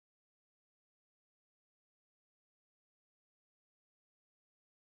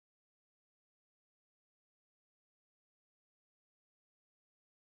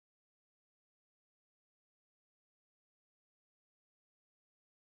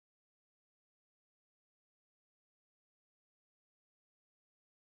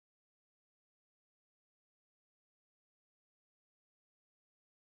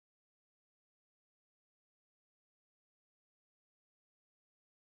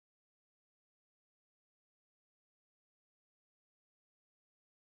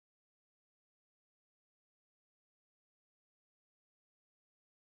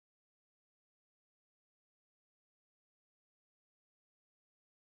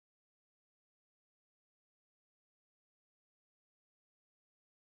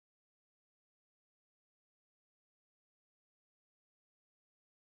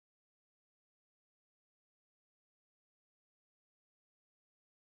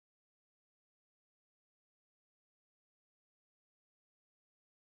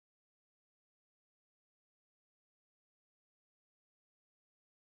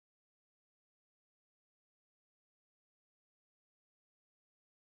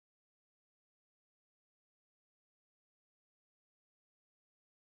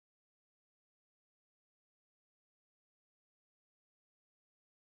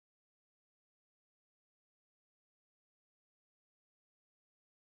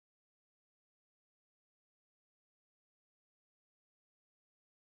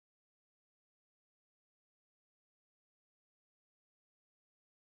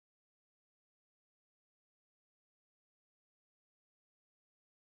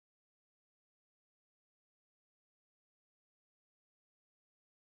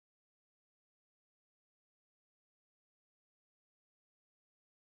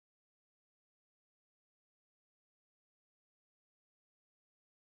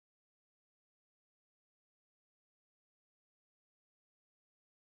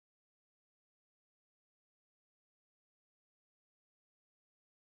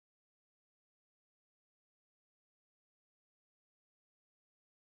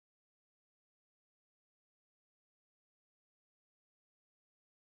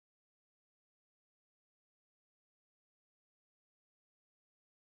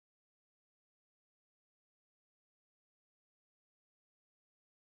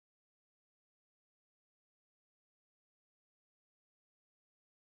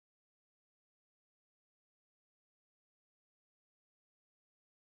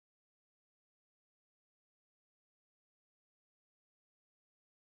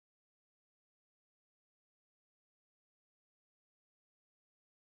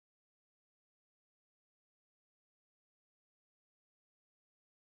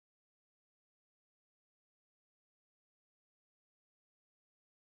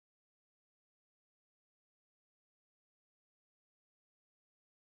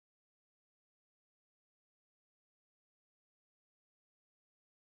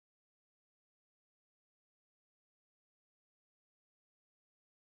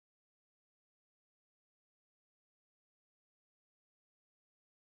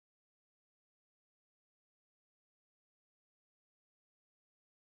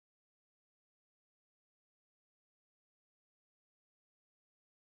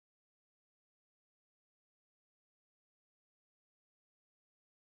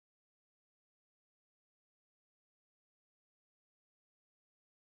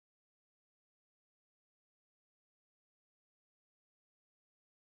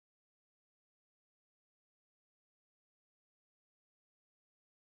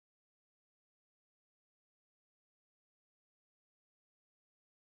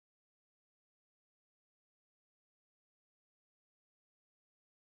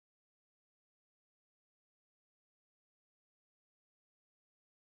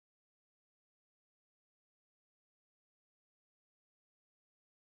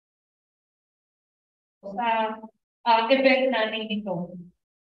sa event natin ito.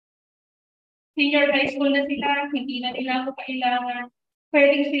 Senior high school na sila, hindi na nila ako kailangan.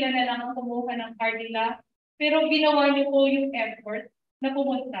 Pwedeng sila na lang ang kumuha ng card nila. Pero ginawa niyo po yung effort na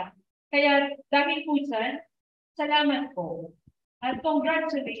pumunta. Kaya dahil po dyan, salamat po. At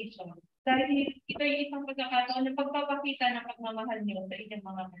congratulations. Dahil ito yung isang pagkakataon na pagpapakita ng pagmamahal niyo sa inyong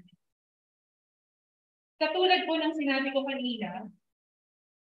mga kanila. Katulad po ng sinabi ko kanina,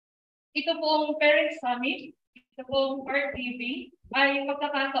 ito pong Parent Summit, ito pong RTV, ay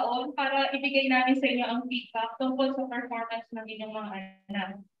pagkakataon para ibigay namin sa inyo ang feedback tungkol sa performance ng inyong mga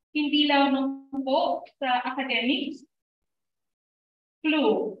anak. Hindi lamang po sa academics,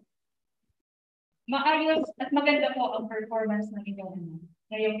 clue. Maayos at maganda po ang performance ng inyong anak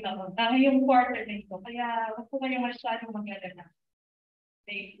ngayong taon, ngayong quarter na ito. Kaya huwag po kayo masyadong mag-alala.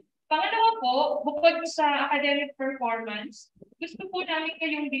 Okay. Pangalawa po, bukod sa academic performance, gusto po namin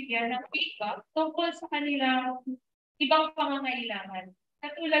kayong bigyan ng feedback tungkol sa kanilang ibang pangangailangan.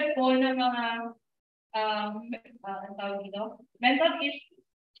 Katulad po ng mga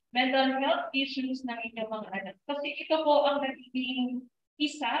mental health issues ng inyong mga anak. Kasi ito po ang nagiging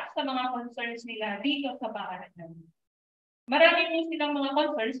isa sa mga concerns nila dito sa paaralan. Marami po silang mga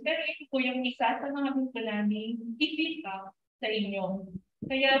concerns, pero ito po yung isa sa mga gusto namin i-feedback sa inyo.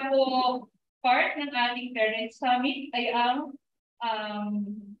 Kaya po, part ng ating Parent Summit ay ang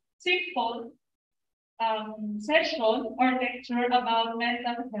simple session or lecture about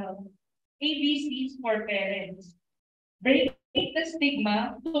mental health, ABCs for parents. Breaking the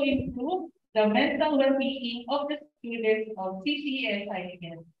stigma to improve the mental well-being of the students of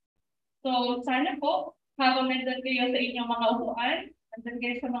CCSIS. So, sana po, habang nandun kayo sa inyong mga upuan, nandun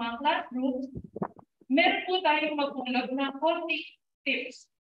kayo sa mga classrooms, meron po tayong magulog na konting tips.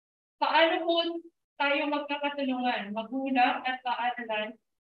 Paano po tayo magkakatulungan, magulang at paaralan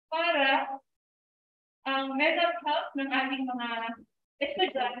para ang mental health ng ating mga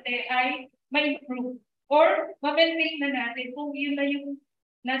estudyante ay ma-improve or ma-maintain na natin kung yun na yung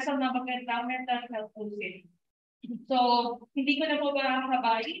nasa magandang mental health position. So, hindi ko na po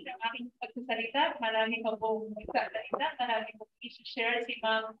makakabayin ang aking pagsasalita. Marami pa pong magsasalita. Marami po i-share si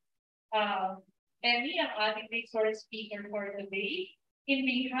Ma'am Emmy, ang ating resource speaker for today. In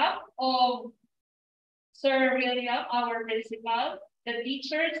behalf of Sir William, our principal, the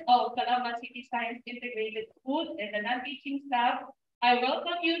teachers of Calamba City Science Integrated School, and the non-teaching staff, I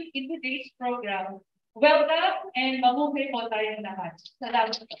welcome you in today's program. Welcome and mabuhay po tayong lahat.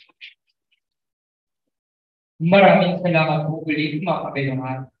 Salamat po. Maraming salamat po ulit mga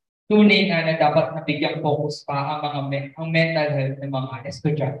kabilangan. Tunay na dapat nabigyang focus pa ang mental health ng mga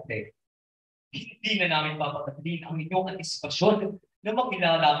estudyante. Hindi na namin papatagalin ang inyong antisipasyon na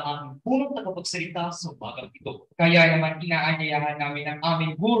makilala ang aming punong tagapagsalita sa umagang ito. Kaya naman inaanyayahan namin ang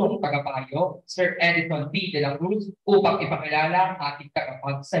aming gurong tagapayo, Sir Edison P. de la Cruz, upang ipakilala ang ating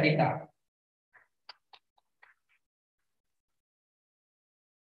tagapagsalita.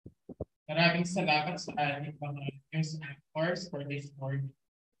 Maraming salamat sa ating mga news anchors for this morning.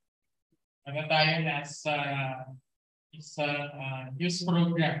 Tayo na sa isang news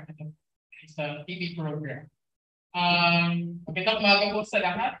program, isang TV program. Magandang umaga po sa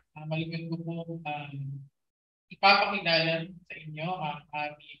lahat. Maligod ko po ipapakilala sa inyo ang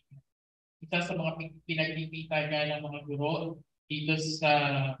aming isa sa mga pinagpipitagan ng mga guro dito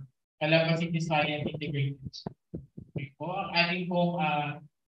sa Calamba City Science Integrated. Okay po, ang ating pong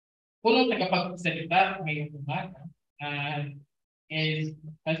punong tagapagsalita ngayong umaga has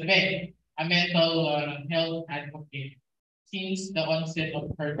been a mental health advocate since the onset of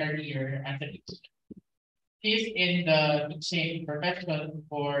her career as a teacher. She's in the teaching profession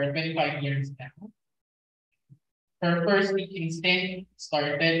for 25 years now. Her first teaching stint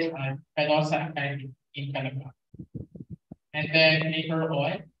started at Canosa Academy in Calamba. And then later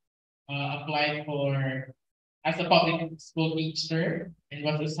on, applied as a public school teacher and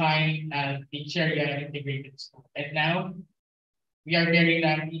was assigned as the Cheria Integrated School. And now, we are very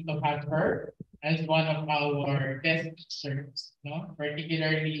lucky to have her as one of our best teachers,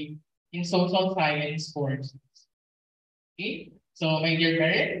 particularly in social science courses. Okay, so my dear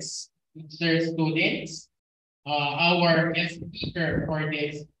parents, teachers, students, our guest speaker for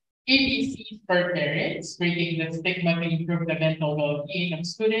this ABCs for Parents, breaking the stigma to improve the mental well-being of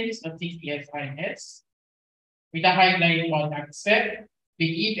students of CCSIS, with a highlight on accept,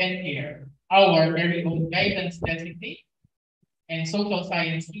 believe, and care. Our very own guidance designate and social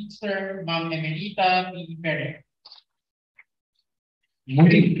science teacher, Ma'am Emerita P. Perez.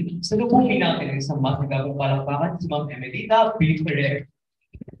 Muli, salubungin natin ang isang matagagong palakpakan si Ma'am Emerita P. Perez.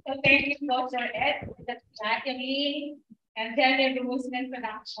 So thank you po, Sir Ed, for the Natalie and Daniel Rumusman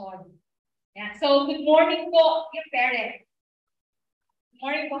production. Yeah. So, good morning po, your parents. Good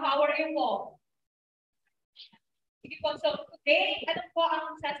morning po, how are you po? Sige po, so today, ano po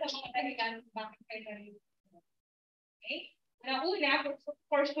ang isa sa mga dahilan bakit kayo narito? Okay? Una,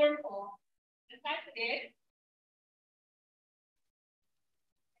 for sure po, the fact is,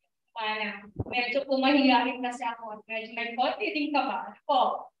 medyo pumahiyain kasi ako at medyo may konti din ka ba?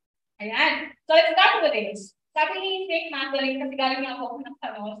 Po. Ayan. So let's start with this. Sabi ni St. Magdalene, kasi galing niya ako ng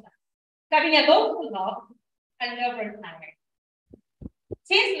Sanosa. Sabi niya, those who love can never tire.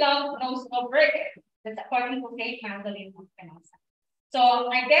 Since love knows no break, that's according to St. Magdalene of Sanosa. So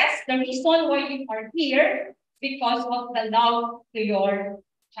I guess the reason why you are here because of the love to your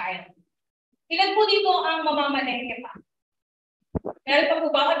child. Ilan po dito ang mamamalengke pa? Meron pa po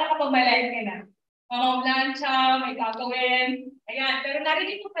ba ako nakapamalengke na? Mamamlansya, may gagawin. Ayan, pero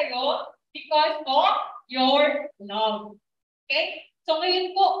narinig po kayo because of your love. Okay? So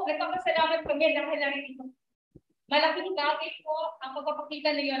ngayon po, nagpapasalamat kami dahil narinig po. Malaking bagay po ang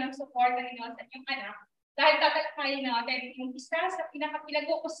pagpapakita ninyo ng support ninyo sa inyong anak. Dahil tatalakayin natin yung isa sa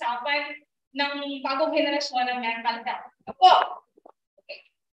pinakapinag-uusapan ng bagong henerasyon ng mental health. Opo. Okay.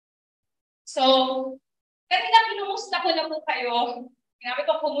 So, kanina kinumusta ko na po kayo. Sinabi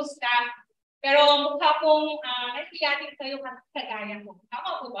ko kumusta. Pero mukha pong nahihiyatin kayo kagaya ko.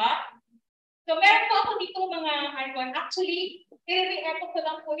 Tama po ba? So, meron po ako dito mga icon. Actually, i-re-echo ko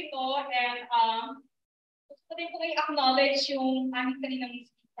lang po ito. And gusto din po i-acknowledge yung aming kaninang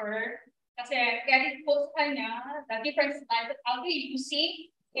speaker. Kasi credit po sa kanya the different slides that I'll be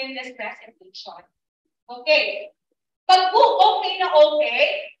using in this presentation. Okay. Pag po okay na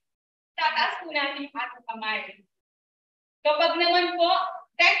okay, tataas po natin yung ating kamay. Kapag naman po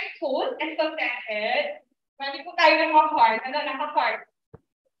thankful and contented, pwede po tayo naka-heart. Ano, naka-heart.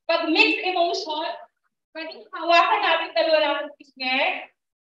 Pag mixed emotion, pwede po hawakan natin dalawa natin pisngi.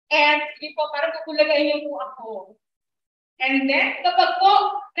 And sige po, parang kukulagayin niyo po ako. And then, kapag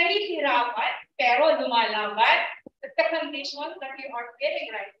po nahihirapan, pero lumalaban, the condition that you are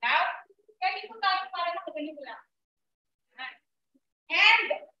feeling right now, pwede po tayo para nakaganito lang. And,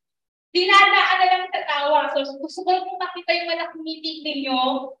 dinadaan na lang sa tawa. So, gusto ko kung makita yung malaking meeting ninyo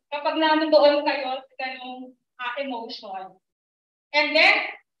kapag nandoon kayo sa ganung emotion. And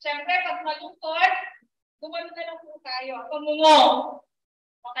then, syempre, pag malungkot, gumano na lang po tayo. Pamungo.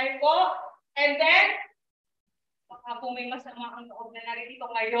 Okay po? And then, baka po may masama ang loob na narito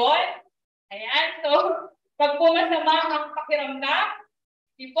ngayon. Ayan. So, pag po masama ang pakiramdam,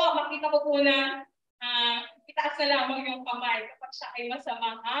 di po, makita ko po na itaas na lamang yung kamay kapag siya ay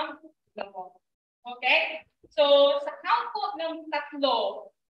masama ang loob. Okay? So, sa count po ng 3,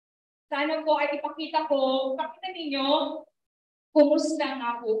 sana po ay ipakita ninyo, kumusta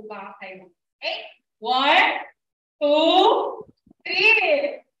nga po ba kayo? Okay? 1, 2,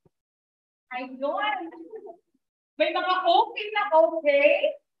 3. Ayun. May mga okay na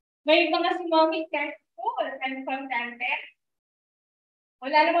okay. May mga si Mommy thankful and contented.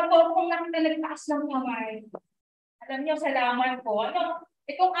 Wala naman po akong nakita nagtaas ng kamay. Alam niyo, salamat po. Ano,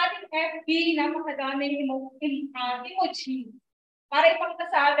 itong ating FB, napakadaming emoji para ipakita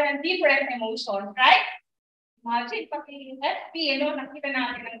sa atin different emotions, right? Imagine, pati FB, nakita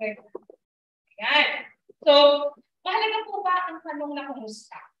natin ang gano'n. Ayan. So, mahalaga po ba ang tanong na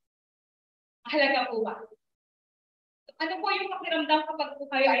kumusta? Mahalaga po ba? Ano po yung pakiramdam kapag po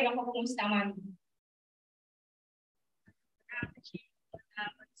kayo ay nakakumusta man?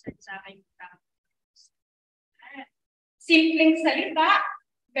 Simpleng salita,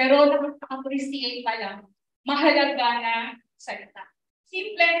 pero nakaka-appreciate pa lang. Mahalaga na salita.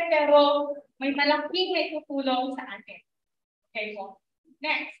 Simple, pero may malaking may tutulong sa atin. Okay po.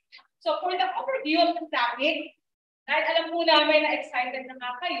 Next. So for the overview of the topic, dahil alam po namin na excited na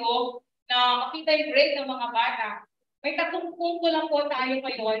nga kayo na makita yung grade ng mga bata, may 3 punto lang po tayo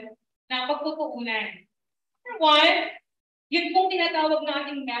ngayon na pagtutuunan. Number 1, yun pong tinatawag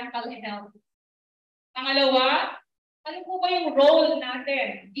nating mental health. Pangalawa, ano po ba yung role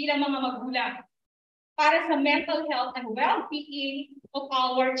natin bilang mga magulang para sa mental health and well-being of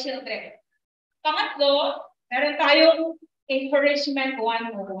our children? Pangatlo, meron tayong encouragement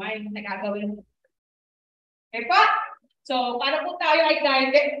 101 na gagawin. Okay pa? So, para po tayo ay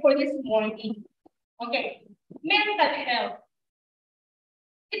guided for this morning. Okay. Mental health.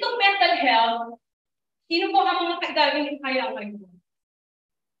 Itong mental health, sino po ang mga kagagawin kaya ngayon?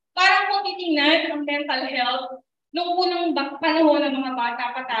 Parang po titingnan ang mental health nung unang panahon ng mga bata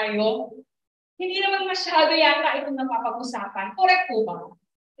pa tayo, hindi naman masyado yata itong napapag-usapan. Correct po ba?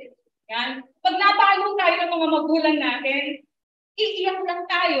 Yan. Pag napalo tayo ng mga magulang natin, iiyak lang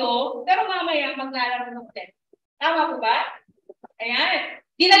tayo, pero mamaya maglalaro ng ulit. Tama po ba? Ayan.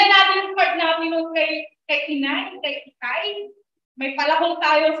 Dinala natin yung card natin nung kay inay, kay ikay. May palakol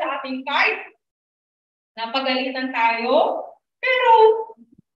tayo sa ating card. Napagalitan tayo. Pero,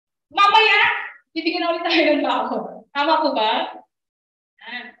 mamaya, bibigyan na ulit tayo ng baon. Tama po ba?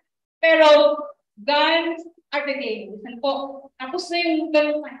 Pero, guns are the game. Ano po? Tapos na yung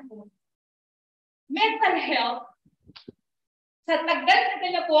ganun po. Mental health, sa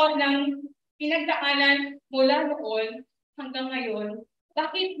tagal-tagal na po ng pinagdaanan mula noon hanggang ngayon,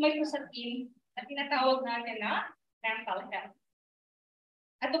 bakit may usapin na tinatawag natin na mental health?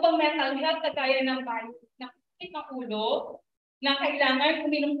 At upang mental health, kagaya ng sakit ng ulo, na kailangan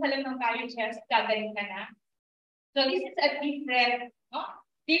uminom ka lang ng biochest, gagaling ka na. So this is a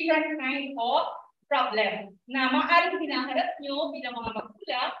different kind of problem na maaaring hinaharap nyo bilang mga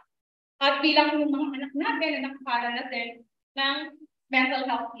magulang at bilang yung mga anak natin na nakakaranas ng mental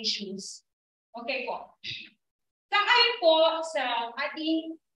health issues. Okay po. Sangayon po sa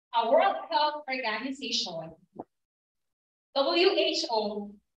ating World Health Organization, WHO,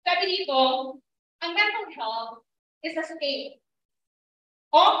 sabi dito, ang mental health is a state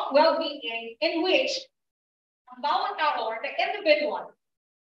of well-being in which ang bawat tao or the individual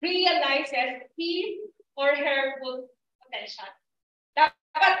realizes his or her full potential.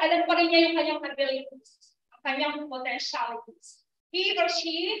 Dapat alam pa rin niya yung kanyang abilities, ang kanyang potentialities. He or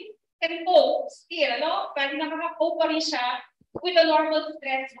she can cope still, pero nakaka-cope pa rin siya with the normal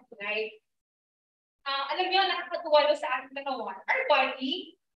stress of life. Alam niyo, nakakatuwa sa ating katawan. Our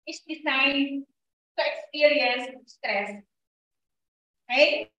body is designed to experience stress.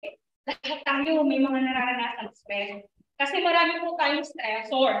 Okay? Lahat tayo may mga nararanasan stress. Kasi marami po tayong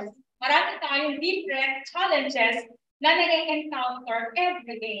stressors. Marami tayong different challenges na nai-encounter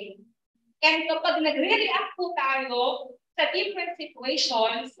every day. And kapag nagre-react po tayo sa different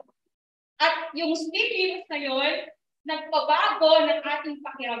situations, at yung stimulus na yun, nagpabago ng ating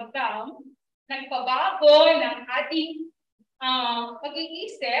pakiramdam, nagpabago ng ating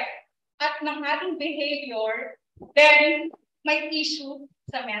pag-iisip, at ng ating behavior, then may issue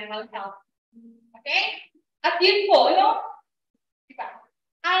sa mental health. Okay? At yun po, diba?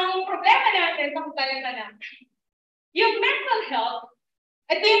 Ang problema natin, pakibalik na natin, yung mental health,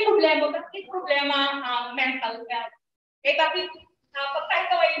 ito yung problema, bakit problema ang mental health? Okay, bakit pagka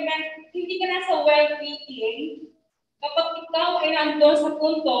ikaw ay hindi ka na sa well-being, kapag ikaw ay nandun sa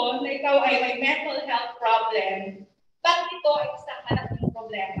punto na ikaw ay may mental health problem, bakit ito ay isang anak ng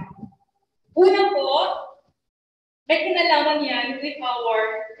problema? Una po, may kinalaman yan with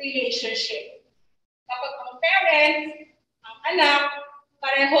our relationship. Kapag ang parents, ang anak,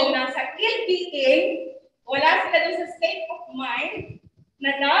 pareho nasa ill-being, wala sila doon sa state of mind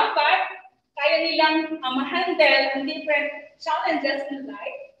na dapat kaya nilang ma-handle ang different challenges in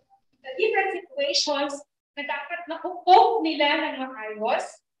life, the different situations na dapat na-cope nila ng maayos.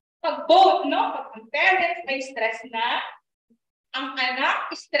 Pag both, pag ang parents ay stress na, ang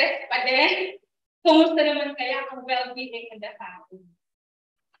anak stress pa din, kumusta naman kaya ang well-being in the family?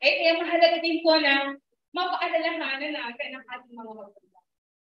 Okay, kaya mahalaga din po na mapaalalahanan natin ang ating mga magulang.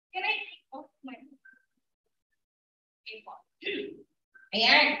 Can I take off my... Okay po.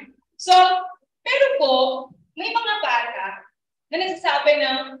 Ayan. So, pero po, may mga bata na nagsasabi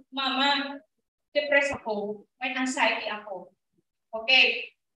ng, Mama, depressed ako, may anxiety ako.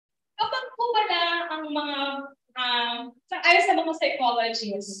 Okay. Kapag po pala ang mga, ayon sa mga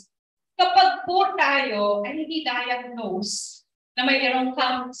psychologists, kapag po tayo ay hindi diagnose na mayroon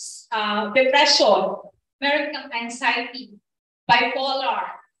kang depression, meron kang anxiety,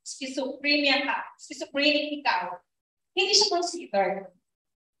 bipolar, schizophrenic ikaw, hindi siya considered.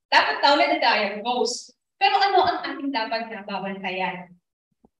 Dapat daw na-diagnose. Pero ano ang ating dapat na babantayan?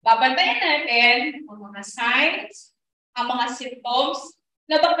 Babantayan natin ang mga signs, ang mga symptoms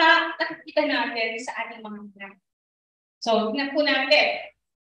na baka nakikita natin sa ating mga anak. So, tingnan po natin.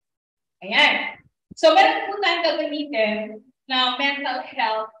 Ayan. So, meron po tayong gagamitin na mental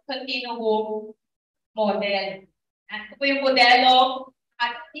health continuum model. Ito po yung modelo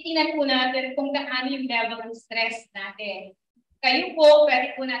at titingnan po natin kung gaano yung level ng stress natin. Kayo po,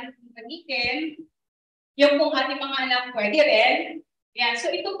 pwede po natin gamitin. Yung pong ating mga anak, pwede rin. Yan.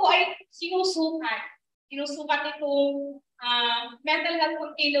 So, ito po ay sinusukat. Sinusukat itong mental health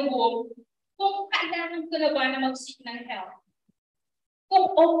continuum kung kailangan ko na ba na mag-seek ng help.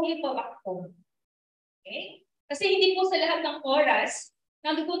 Kung okay pa ba ako. Okay? Kasi hindi po sa lahat ng oras,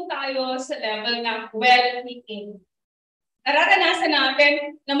 nandun tayo sa level ng well-being. Nararanasan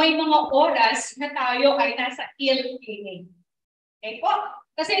natin na may mga oras na tayo ay nasa ill-being. Okay po?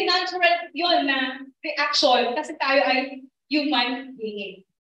 Kasi natural yun na reaction kasi tayo ay human being.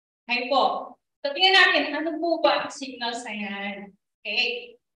 Okay po? So tingnan natin, ano po ba ang signals na yan?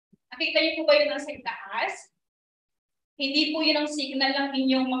 Okay. Nakita niyo po ba yung nasa taas? Hindi po yun ang signal ng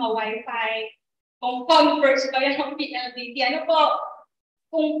inyong mga Wi-Fi. Kung converge ba yan ng PLDT. Ano po?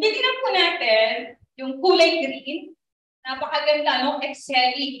 Kung titignan po natin, yung kulay green, napakaganda, no?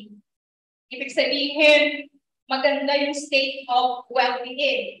 Excelling. Ibig sabihin, maganda yung state of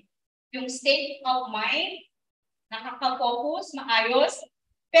well-being. Yung state of mind, nakaka-focus, maayos.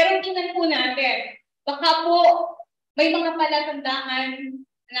 Pero tingnan po natin, baka po may mga palatandaan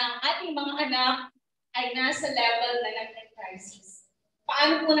na ang ating mga anak ay nasa level na nag-crisis.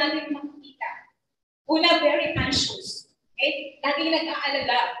 Paano po natin makikita? Una, very anxious. Okay? Laging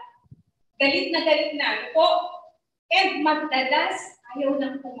nag-aalala. Galit na po. And madalas ayaw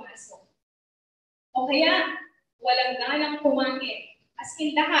nang pumasok. O kaya, walang ganang kumain. As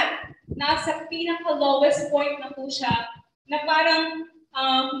in lahat, nasa pinaka-lowest point na po siya na parang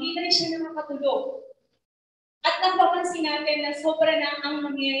hindi na rin siya nakakatulog. At napapansin natin na sobra na ang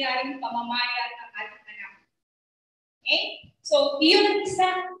nangyayaring pamamaya ng ating anak. Okay? So, iyon ang isa.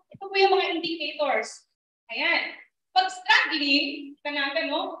 Ito po yung mga indicators. Ayan. Pag struggling, ito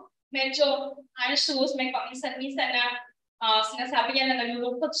natin, no? Medyo anxious, may paminsan-minsan na sinasabi niya na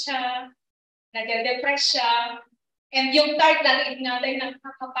nalulungkot siya, nag-depress siya, and yung third, lagi natin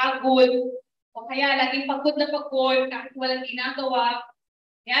nakakapagod, o kaya laging pagod na pagod, kahit walang ginagawa.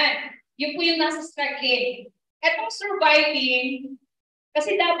 Yan. Yun po yung nasa struggling. Etong surviving,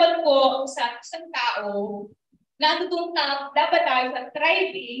 kasi dapat po sa isang tao, natutong dapat tayo sa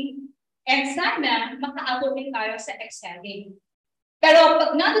thriving, and sana makaabot din tayo sa excelling. Pero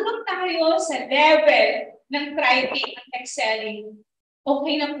pag natutong tayo sa level ng thriving at excelling,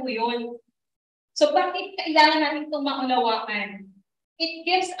 okay na po yun. So bakit kailangan natin itong maunawaan? It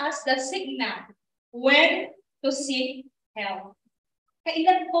gives us the signal when to seek help.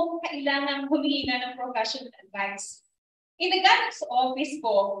 Kailan po kailangan humingi na ng professional advice? Inagamit sa office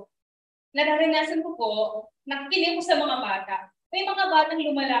ko, nararanasan ko po, nakikinig ko sa mga bata. May mga batang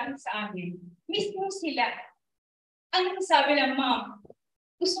lumalapit sa amin. Mismo sila. Ang nagsasabi lang, ma'am,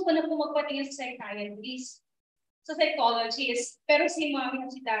 gusto ko na po magpatingin sa psychiatrist, sa psychologist, pero si mami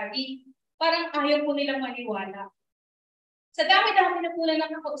at si daddy, parang ayaw po nilang maniwala. Sa dami-dami na po na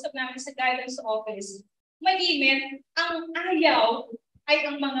nakakausap namin sa guidance office, may limit, ang ayaw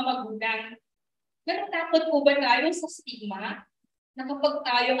ay ang mga magulang. Natatakot po ba tayo sa stigma na kapag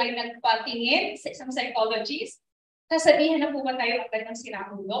tayo ay nagpatingin sa isang psychologist, sasabihin na po ba tayo agad ng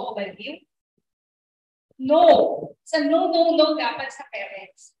sinakulo o baliw? No. Sa no dapat sa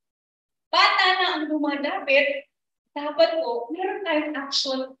parents. Bata na ang lumalapit, dapat po, meron tayong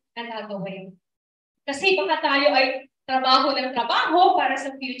action na gagawin. Kasi baka tayo ay trabaho ng trabaho para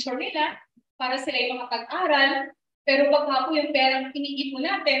sa future nila, para sila ay makapag-aral, pero baka po yung perang iniipon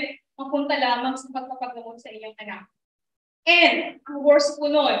natin, mapunta lamang sa pagpapagamot sa inyong anak. And, ang worst po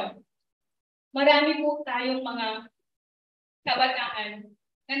nun, marami po tayong mga kabataan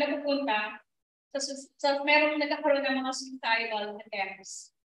na napupunta sa merong nagkakaroon ng mga suicidal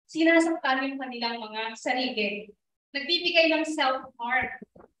attempts. Sinasaktan yung kanilang mga sarili. Nagbibigay ng self-harm.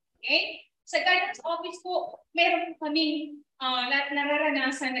 Okay? Sa guidance office po, meron po kaming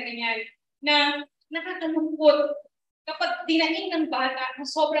nararanasan na ganyan na nakakalungkot kapag dinaing ng bata na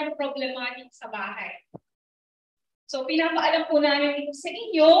sobrang problematic sa bahay. So, pinapaalam po namin ito sa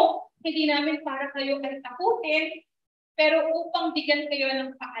inyo, hindi namin para kayo ay takutin, pero upang bigyan kayo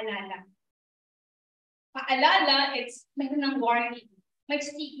ng paalala. Paalala, it's meron ng warning. May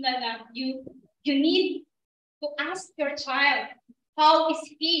signal na you need to ask your child, how is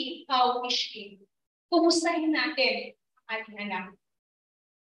he, how is she? Kumustahin natin ang ating anak.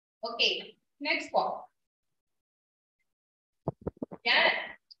 Okay, next po.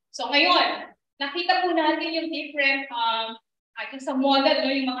 Yan. So ngayon, nakita po natin yung different, yung sa model,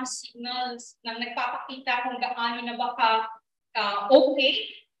 no, yung mga signals na nagpapakita kung gaano na ba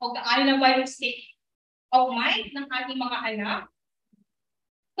okay, o gaano na ba yung state of mind ng ating mga anak.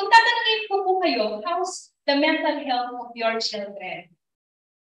 Kung tatanungin po kayo, how's the mental health of your children?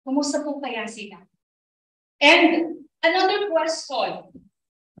 Kumusta po kaya sila? And another question,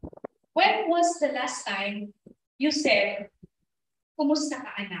 when was the last time you said, kumusta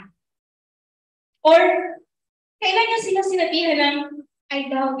ka anak? Or kailan niya sila sinabihan ng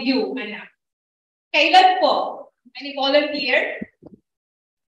I love you anak? Kailan po? Any volunteer?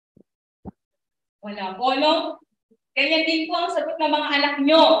 Wala po, no? Ganyan din po ang sagot ng mga anak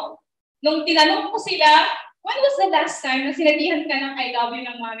nyo. Nung tinanong ko sila, when was the last time na sinabihan ka ng I love you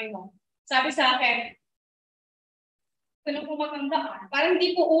ng mami mo? Sabi sa akin, kung po matandaan, parang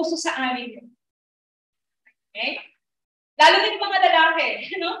hindi po uso sa amin. Okay? Lalo din mga lalaki,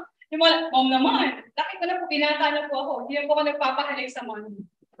 no? Yung mga, mom naman, laki ko na po, binata na po ako, hindi na po ako nagpapahalik sa mommy.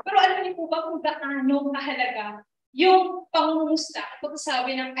 Pero alam niyo po ba kung gaano kahalaga yung pangungusap,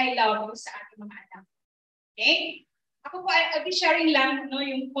 pagsasabi ng I love you sa ating mga anak. Okay? Ako po, I'll be sharing lang no,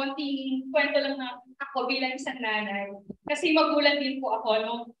 yung konting kwento lang na ako bilang isang nanay. Kasi magulang din po ako.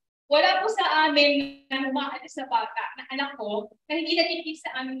 No? Wala po sa amin na umaalis na bata na anak ko na hindi nakikip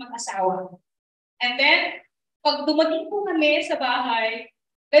sa aming mag-asawa. And then, pag dumating po kami sa bahay,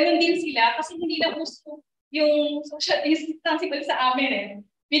 ganun din sila kasi hindi na po yung social distancing sa amin eh.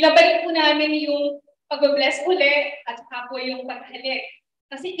 Binabalik po namin yung pag-bless uli at saka po yung paghalik.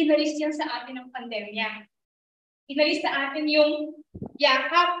 Kasi inalis yan sa atin ng pandemya. Inalis sa atin yung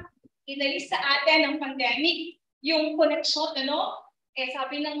yakap, inalis sa atin ng pandemic, yung connection, ano? Eh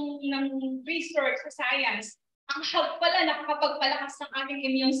sabi ng research sa science, ang hug pala nakakapagpalakas ng ating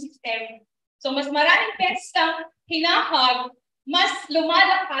immune system. So mas maraming beses kang hinahag, mas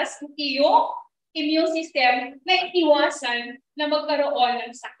lumalakas ang iyong immune system na iwasan na magkaroon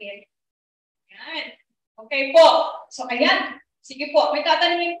ng sakit. Yan. Okay po. So ayan. Sige po, may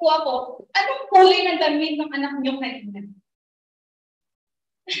tatanungin po ako, anong kulay ng damit ng anak niyo kanina?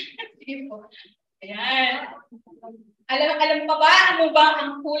 Sige po. Ayan. Alam pa ba, ano ba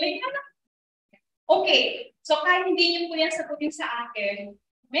ang kulay ng anak? Okay. So kahit hindi niyo po yan sagutin sa akin,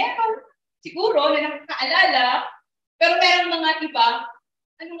 meron siguro na nakakaalala, pero merong mga iba,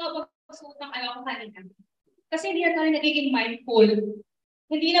 ano nga ba pagsuot ng anak ko kanina? Kasi hindi na tayo nagiging mindful.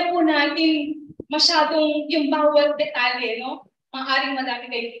 Hindi na po natin masyadong yung bawat detalye, no? Maaaring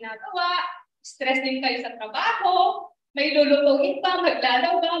madami kayong ginagawa, stress din kayo sa trabaho, may lulutuin pa,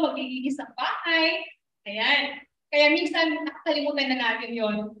 maglalaw ba, maglilinis ang bahay. Ayan. Kaya minsan nakakalimutan na natin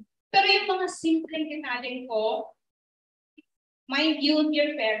yon. Pero yung mga simpleng detalye ko, mind you,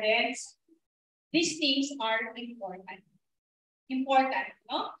 dear parents, these things are important. Important,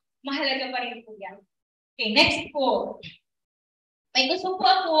 no? Mahalaga pa rin po yan. Okay, next po. May gusto po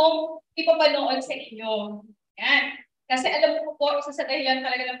akong ipapanood sa inyo. Yan. Kasi alam ko po, isa sa dahilan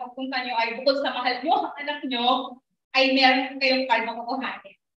talaga ng pagpunta nyo ay bukod sa mahal nyo, ang anak nyo, ay meron kayong card na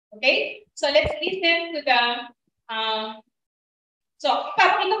kukuhanin. Okay? So let's listen to the, so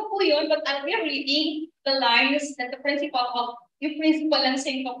ipapakita po yun, but I'll be reading the lines that the principal ng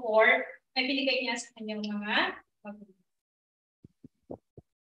Singapore na binigay niya sa kanyang mga magulang.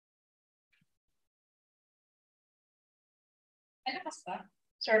 Alakas ba?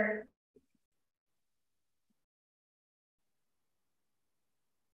 Sir?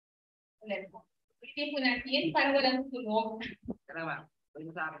 Ulit po. Ulitin po natin para walang tunog. Salamat. Pwede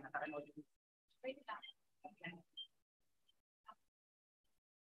mo sa akin, nakakanood. Wait lang.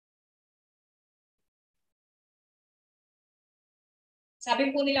 Sabi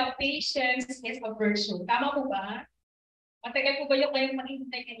po nila, patience is a virtue. Tama po ba? Matagal po ba yung kayong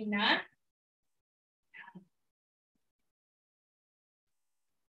makikita kanina?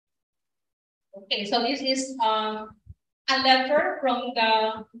 Okay, so this is a letter from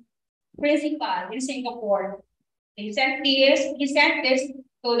the principal in Singapore. He sent this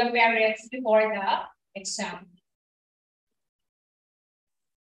to the parents before the exam.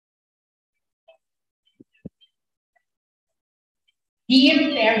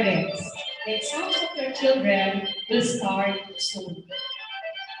 Dear parents, the exams of your children will start soon.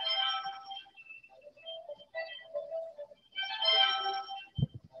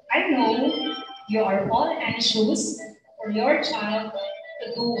 I know you are all anxious for your child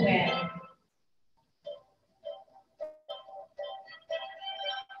to do well.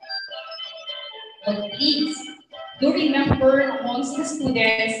 But please, do remember amongst the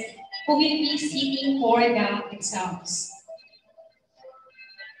students who will be sitting for the exams.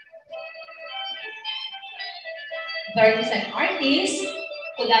 There is an artist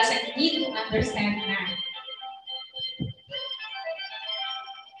who doesn't need to understand math.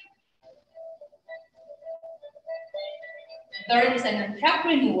 There is an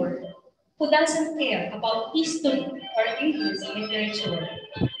entrepreneur who doesn't care about history or English literature.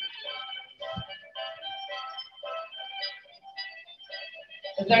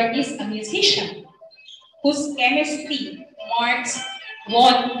 There is a musician whose chemistry marks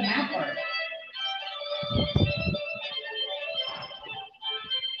won't matter.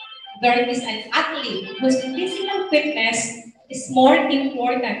 There is an athlete whose physical fitness is more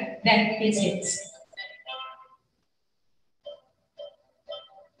important than physics.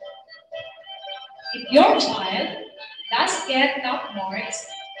 If your child does get top marks,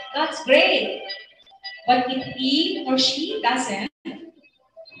 that's great. But if he or she doesn't,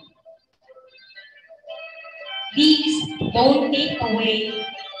 these don't take away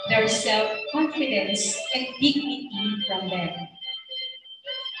their self-confidence and dignity from them.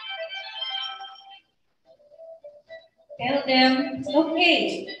 Tell them it's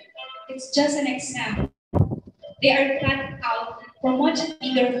okay. It's just an exam. They are cut out for much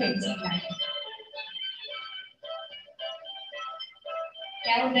bigger things in life.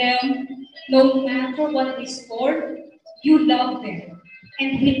 Tell them no matter what they score, you love them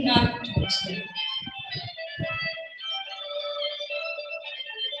and will not judge them.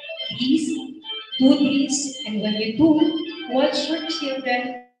 Please do this, and when you do, watch your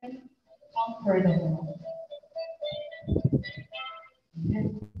children conquer the world.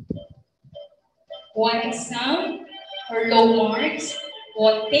 One exam or low marks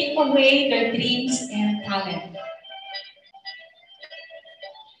will take away their dreams and talent.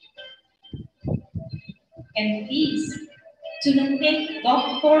 And please, do not think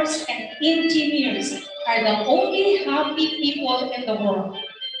doctors and engineers are the only happy people in the world.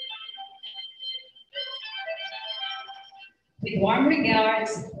 With warm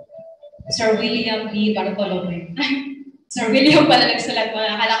regards, Sir William B. Bartolome. Sir William pala nagsulat mo.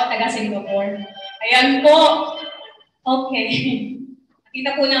 Akala ko taga Singapore. Ayan po. Okay.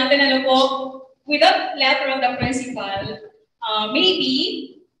 Kita po natin ano po, with the letter of the principal,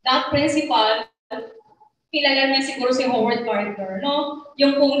 maybe that principal, kilala niya siguro si Howard Gardner, no?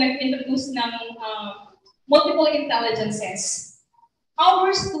 Yung pong nag-introduce ng multiple intelligences.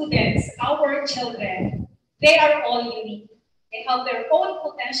 Our students, our children, they are all unique. They have their own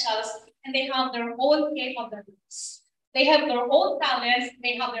potentials and they have their own capabilities. They have their own talents,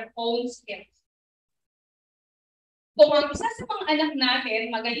 they have their own skills. Kung ang isa sa mga anak natin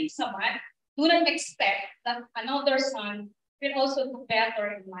magaling sa math, do not expect that another son will also do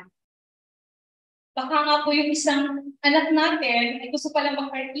better in math. Baka nga po yung isang anak natin ay gusto palang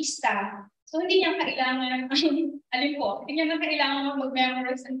mag-artista, so hindi niya kailangan, alin po, hindi niya na kailangan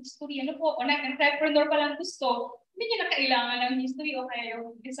mag-memorize ng history, ano po, o na-entrepreneur palang gusto, hindi niya na kailangan ng history o kaya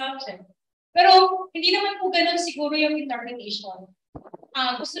yung subject. Pero hindi naman po ganun siguro yung interpretation.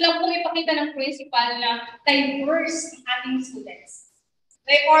 Gusto lang pong ipakita ng principal na diverse ang ating students.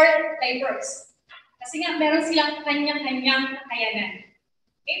 They are diverse. Kasi nga, meron silang kanya-kanyang kakayanan.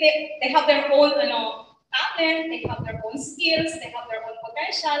 Okay? They have their own talent, they have their own skills, they have their own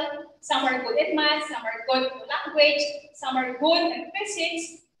potential. Some are good at math, some are good at language, some are good at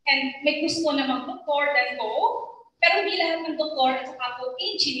physics, and may gusto na mag-doktor, then go. Pero hindi lahat ng doktor at saka po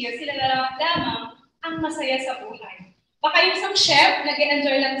engineer, sila lamang ang masaya sa buhay. Baka yung isang chef,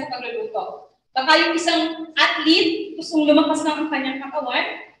 nag-enjoy lang sa pagluluto. Baka yung isang athlete, gustong lumakas ng kanyang katawan,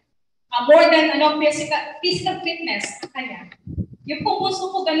 more than physical fitness kanya. Yung pong puso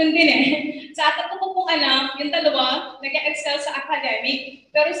ko ganun din eh. Sa tatlo ko pong anak, yung dalawa, nag-excel sa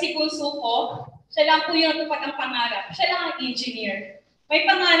academic, pero si puso ko, siya lang po yung natupad ang pangarap. Siya lang ang engineer. May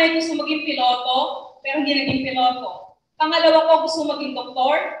pangarap gusto maging piloto, pero hindi naging piloto. Pangalawa ko gusto maging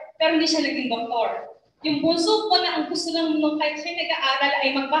doktor, pero hindi siya naging doktor. Yung bunso ko na ang gusto lang nung kahit siya nag-aaral ay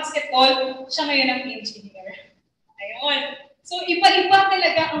mag-basketball, siya ngayon ang engineer. Ayun. So, iba-iba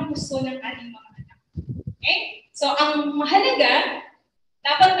talaga ang gusto ng ating mga anak. Okay? So, ang mahalaga,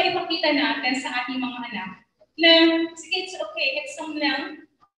 dapat maipakita natin sa ating mga anak na, sige, it's okay, exam lang,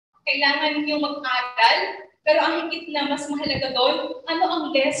 kailangan niyo mag-aral, pero ang higit na mas mahalaga doon, ano ang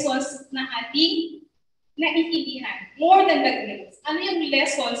lessons na ating naiintindihan, more than the grades. Ano yung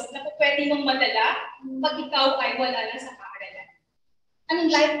lessons na pwede mong madala pag ikaw ay wala na sa paaralan? Anong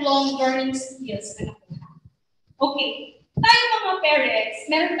lifelong learning skills na nakuha? Okay. Tayo mga parents,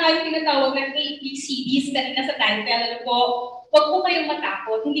 meron tayong tinatawag na ABCDs kanina sa title. Alam po, huwag po kayong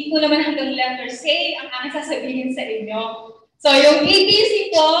matakot. Hindi po naman hanggang letter C ang aking sasabihin sa inyo. So, yung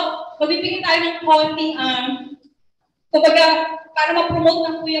ABC po, magbibigyan tayo ng konting, kumbaga, para ma-promote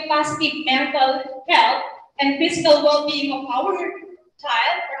na po yung positive mental health and physical well-being of our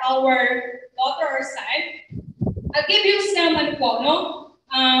child or our daughter or son. I'll give you some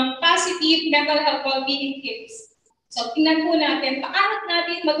positive mental health well-being tips. So, tingnan po natin, paano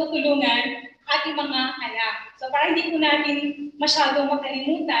natin matutulungan ating mga anak. So, para hindi po natin masyadong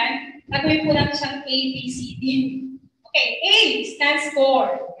makalimutan, gagawin po natin siyang A, B, C, D. Okay, A stands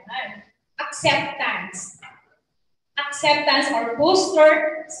for acceptance. Acceptance or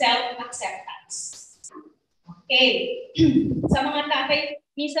booster self-acceptance. Okay. Sa mga tatay,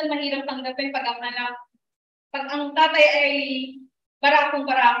 minsan mahirap tanggapin pag ang tatay ay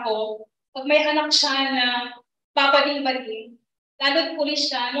barakong-barako, pag may anak siya na papaling-baling, lalo't pulis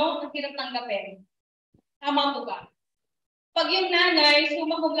siya, no? Ang hirap tanggapin. Tama po ba? Pag yung nanay,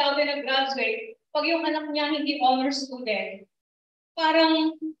 summa cum laude nag-graduate, pag yung anak niya hindi honor student,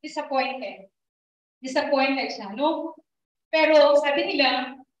 parang disappointed. Disappointed siya, no? Pero sabi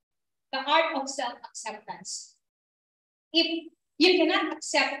nila, the art of self-acceptance. If you cannot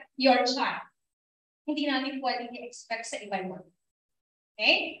accept your child, hindi natin pwedeng i-expect sa iba-iba.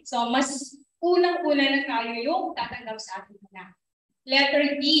 Okay? So, mas unang-una na tayo yung tatanggap sa ating anak.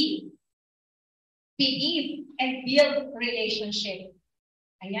 Letter D, believe and build relationship.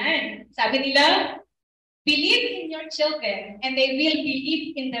 Ayan. Sabi nila, believe in your children and they will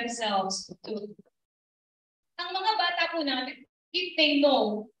believe in themselves too. Ang mga bata po natin, if they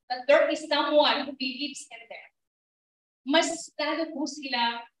know that there is someone who believes in them, mas lalo po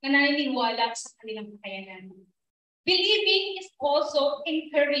sila na naniniwala sa kanilang kakayanan. Believing is also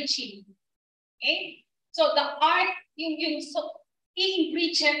encouraging. Okay? So the art, yung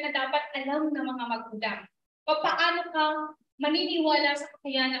ingredient na dapat alam ng mga magulang. Paano ka maniniwala sa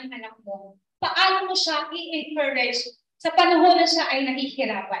kakayanan ng anak mo? Paano mo siya i-encourage sa panahon na siya ay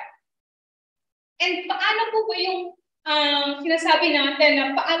nahihirapan? And paano po yung sinasabi natin na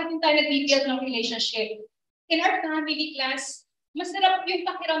paano din tayo nag-build ng relationship? In our family class, masarap yung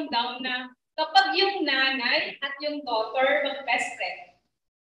pakiramdam na kapag yung nanay at yung daughter mag-best friend.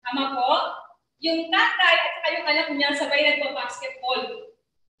 Tama po? Yung tatay at saka yung anak niya sabay nagpa-basketball.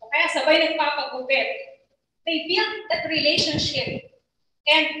 O kaya sabay nagpapagupit. They build that relationship.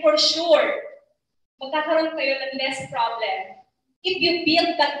 And for sure, magkakaroon kayo ng less problem if you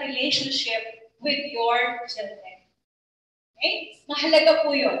build that relationship with your children. Okay? Mahalaga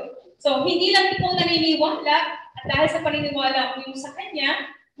po yun. So, hindi lang ikaw naniniwala at dahil sa paniniwala mo yung sa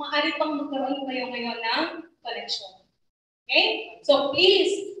kanya, maaari pang magkaroon kayo ngayon ng connection. Okay? So, please,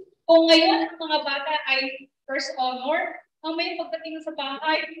 kung ngayon ang mga bata ay first honor, ang may pagdating sa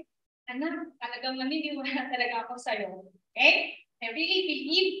bahay, anak, talagang naniniwala talaga ako sa'yo. Okay? I really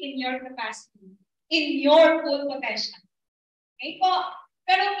believe in your capacity, in your full potential. Okay po?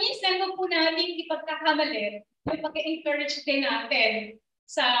 Pero minsan, huwag po natin ipagkakamali, may pag-encourage din natin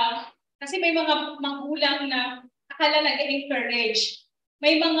kasi may mga magulang na akala nag-encourage.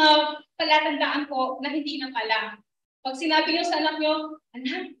 May mga palatandaan ko na hindi na pala. Pag sinabi niyo sa anak niyo,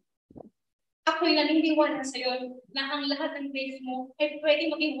 anak, ako'y naniniwala sa'yo na ang lahat ng grades mo ay pwede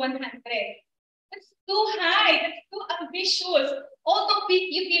maging 100. That's too high. That's too ambitious. Although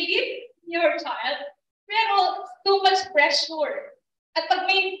you believe in your child, pero too much pressure. At pag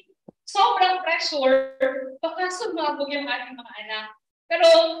may sobrang pressure, baka sumabog yung ating mga anak. Pero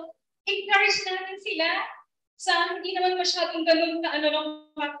encourage natin sila sa hindi naman masyadong ganun na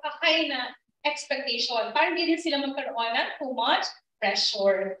makakay na expectation. Para hindi din sila magkaroon ng too much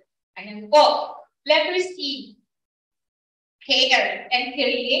pressure. Ayan po. Letter C. Care and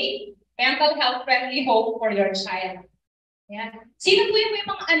create mental health friendly home for your child. Ayan. Sino po yung may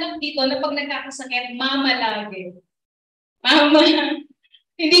mga anak dito na pag nagkakasakit, mama lagi? Mama.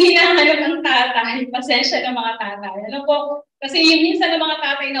 Hindi hinahanap ang tatay. Pasensya ng mga tatay. Ano po? Kasi yung minsan ng mga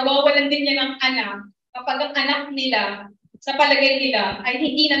tatay, nawawalan din niya ng anak kapag ang anak nila, sa palagay nila, ay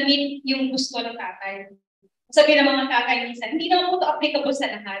hindi na-meet yung gusto ng tatay. Sabi ng mga tatay minsan, hindi naman po ito applicable sa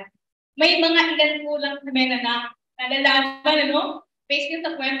lahat. May mga ilan po lang kami na nalalaman, based yun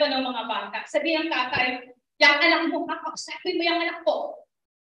sa kwento ng mga bata. Sabi ng tatay, yung anak mo, kakausapin mo yung anak ko.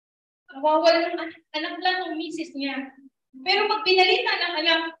 Nawawalan ng anak lang ng misis niya. Pero pag pinalita ng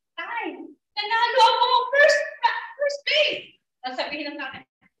anak, tay, nanalo ako first base. Sabihin ng tatay,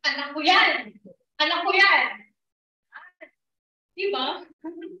 anak ko yan. Anak ko yan. Diba?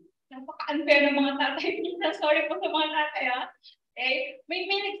 Napaka-unfair ng mga tatay. Sorry po sa mga tatay, ha? May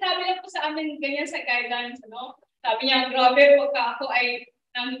nagsabi lang po sa amin ganyan sa guidelines, Sabi niya, grabe, pagka ako ay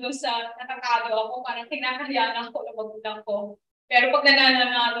nandun sa natatalo ako, parang kinakahiyaan ako na magulang ko. Pero pag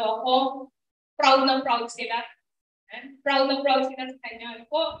nananalo ako, proud na proud sila. Proud na proud sila sa kanya.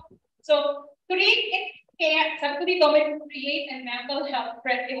 So, create sabi ko dito, may create a mental health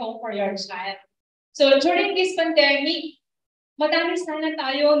friendly home for your child. So, during this pandemic, madami sana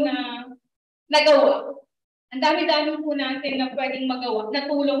tayo na nagawa. Ang dami-dami po natin na pwedeng magawa na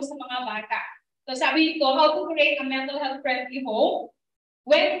tulong sa mga bata. So, sabi dito, how to create a mental health friendly home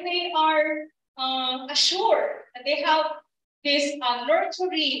when they are assured that they have this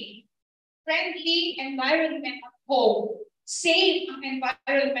nurturing, friendly environment at home. Safe ang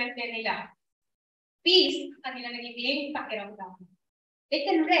environment din nila. Peace ang kanila nagiging pakiramdam. They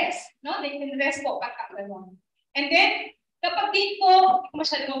can rest, They can rest po pagkakaroon. And then, kapag dito,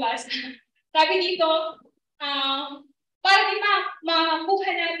 masyadong mabasa, sabi dito, para di makuha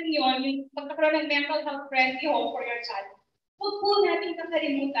natin yun, yung pagkakaroon ng mental health friendly home for your child, huwag po natin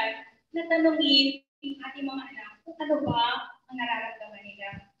kakalimutan na tanongin yung ating mga anak kung ano ba ang nararamdaman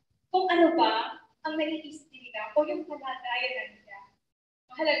nila. Kung ano ba ang naiisip nila o yung kalagayan nila.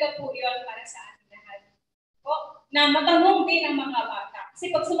 Mahalaga po yun para sa ating lahat. Na matanong din ang mga bata.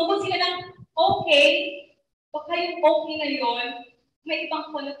 Kasi pag sumagot sila ng okay, baka yung okay na yun, may ibang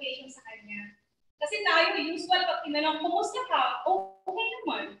connotation sa kanya. Kasi tayo, usual, pag tinanong, kumusta ka? Okay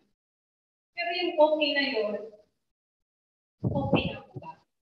naman. Pero yung okay na yun, okay na po ba?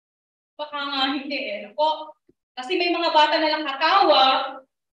 Baka nga hindi eh. Ako, kasi may mga bata na lang katawa,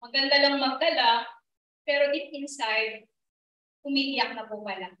 maganda lang magdala, pero deep inside, umiiyak na po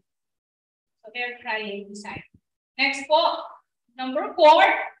pala. So they're crying inside. Next po, number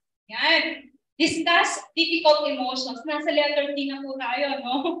 4, yan. Discuss difficult emotions. Nasa letter D na po tayo,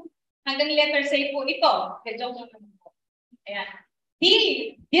 no? Hanggang letter C po ito. Joke lang naman po. Ayan. D,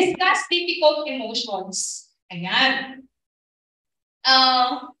 discuss difficult emotions. Ayan.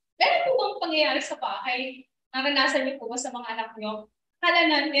 Meron po bang pangyayari sa bahay? Naranasan niyo po ba sa mga anak niyo? Akala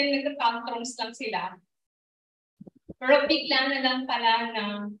natin nagka-tantrums lang sila. Pero bigla na lang pala na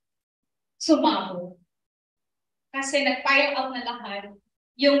sumamo. Kasi nag-pile out na lahat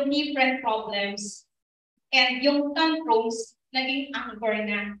yung different problems and yung tantrums naging anger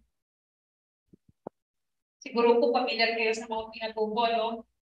na. Siguro po familiar kayo sa mga pinatubo, no?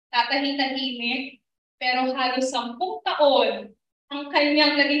 Tatahimik, pero halos 10 taon ang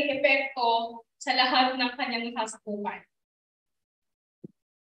kanyang naging epekto sa lahat ng kanyang nasasakupan.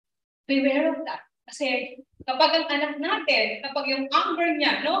 Beware of that. Kasi kapag ang anak natin, kapag yung anger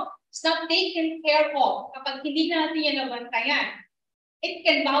niya, no, is not taken care of, kapag hindi natin yan nabantayan, it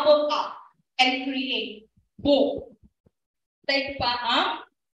can bubble up and create boom. Tayo pa ang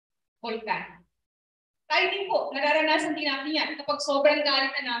vulkan. Tayo din po, nararanasan din natin yan kapag sobrang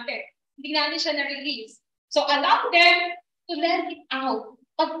galit na natin. Hindi natin siya na-release. So allow them to let it out.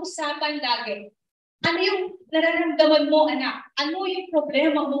 Pag-usapan lagi. Ano yung nararamdaman mo, anak? Ano yung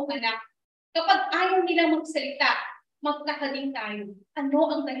problema mo, anak? Kapag ayaw nila magsalita, magtaka din tayo. Ano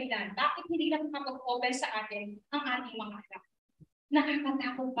ang dahilan? Bakit hindi lang nakapag-open sa atin ang ating mga anak?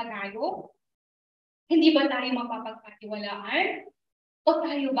 Nakakatakot ba tayo? Hindi ba tayo mapapagpatiwalaan? O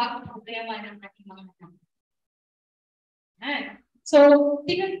tayo ba ang problema ng ating mga anak? Yan. So,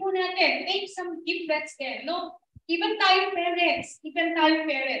 tingnan po natin. Take some deep breaths din, no? Even tayo parents,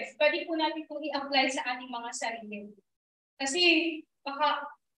 pwede po natin itong i-apply sa ating mga sarili. Kasi, baka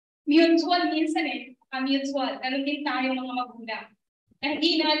mutual minsan mutual. Ganun din tayo mga magulang. Na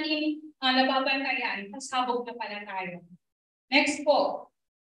hindi natin nababantayan, pasabog na pala tayo. Next po.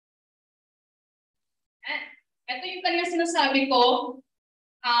 Ito yung kanina sinasabi ko,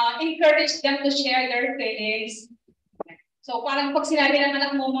 encourage them to share their feelings. So parang pag sinabi ng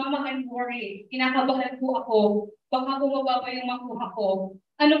anak mo, Mama, I'm worried. Kinakabahan po ako. Baka bumaba pa yung makuha ko.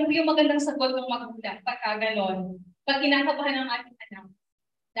 Ano po yung magandang sagot ng magulang pagka ganon? Pag kinakabahan ng ating anak,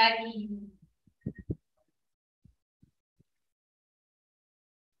 Daddy,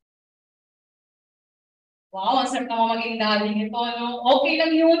 wow, ang sarap naman maging daddy nito, no? Okay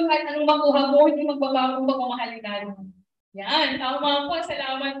lang yun, kahit anong makuha mo, hindi magbabago pag mamahal ni daddy. Yan, tama po,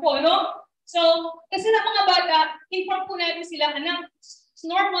 salamat po, no? So, kasi ng mga bata, inform po natin sila, anak, it's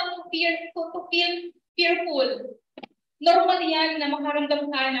normal to feel fearful. Normal yan na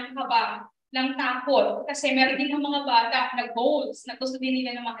makaramdam ka ng kaba, ng takot. Kasi meron din ang mga bata na goals, na gusto din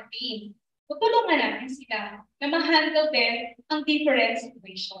nila na ma-attain. Tutulungan natin sila na ma-handle din ang different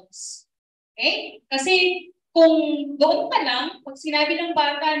situations. Okay? Kasi kung doon pa lang, pag sinabi ng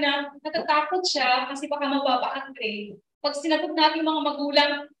bata na natatakot siya kasi baka mababa ang grade, pag sinagot natin mga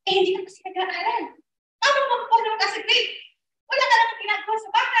magulang, hindi na kasi nag-aaral. Paano magpapala ka sa grade? Wala ka lang ginagawa sa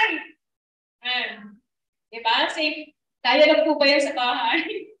bahay. Diba? Safe. Kaya lang po ba yan sa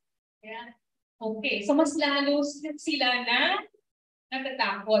bahay? Yeah. Okay. So, mas lalo sila na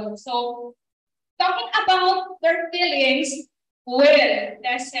natatakot. So, talking about their feelings will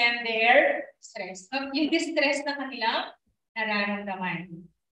lessen their stress. Yung distress na kanila nararamdaman.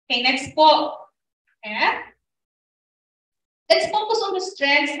 Okay, next po. Okay. Let's focus on the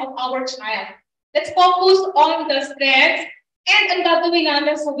strengths of our child. Let's focus on the strengths and ang gagawin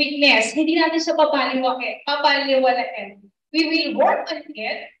natin sa weakness. Hindi natin siya papaliwalain. We will work on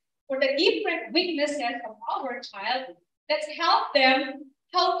it for the different weaknesses of our child. Let's help them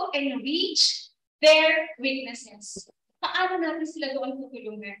how to enrich their weaknesses. Paano natin sila doon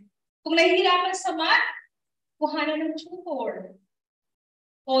tutulungan? Kung nahihirapan sa math, kuhanan ng tutor.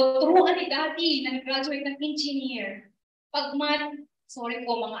 O turuan ni daddy na nag-graduate ng engineer. Pag math, sorry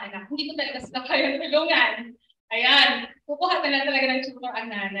po mga anak, hindi ko talaga sila kaya tulungan. Ayan, kukuha na talaga ng tutor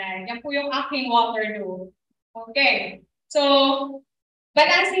ang nanay. Yan po yung aking Waterloo. Okay, so,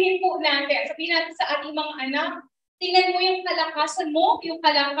 balansihin po natin. Sabihin natin sa ating mga anak, tingnan mo yung kalakasan mo,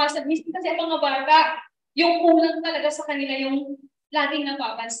 minsan kasi ang mga bata, yung kulang talaga sa kanila yung laging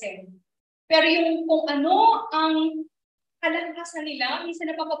napapansin. Pero yung kung ano ang kalakasan nila, minsan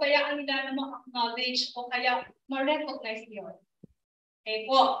napapabayaan nila na ma-acknowledge o kaya ma-recognize yun.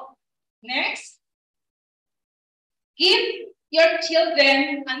 Okay po. Next, Give your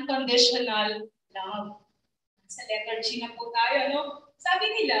children unconditional love. Sa letter G na po tayo, no? Sabi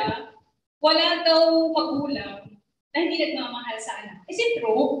nila, wala daw magulang na hindi nagmamahal sa anak. Is it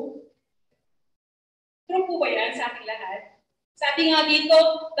true? True po ba yan sa ating lahat? Sabi nga dito,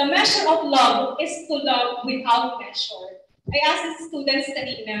 the measure of love is to love without measure. I asked the students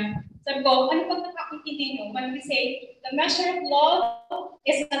kanina, sabi ko, ano pag nakakaintindi nyo? When we say, the measure of love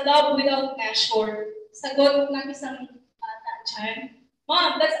is a love without measure. Sagot ng isang bata dyan,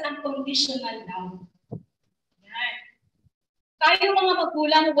 Mom, that's unconditional love. Yan. Tayo mga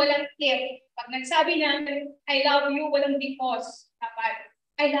magulang, walang tip. Pag nagsabi namin, I love you, walang because. Dapat,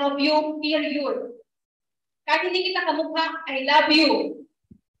 I love you, period. Kahit hindi kita kamukha, I love you.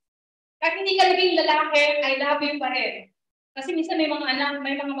 Kahit hindi ka naging lalaki, I love you pa rin. Kasi minsan may mga anak,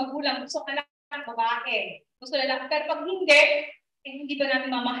 may mga magulang, gusto ka lang babae. Gusto lalaki. Pero pag hindi ba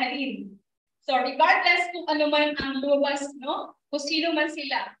natin mamahalin? So regardless kung ano man ang luwas, no? Kung sino man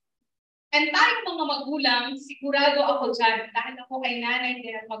sila. And tayo mga magulang, sigurado ako dyan, dahil ako ay nanay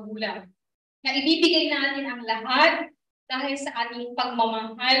din at magulang, na ibibigay natin ang lahat dahil sa ating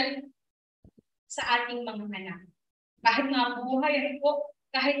pagmamahal sa ating mga anak. Kahit nga buhay, ano po,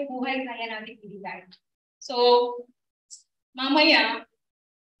 kahit buhay, kaya natin ibigay. So, mamaya,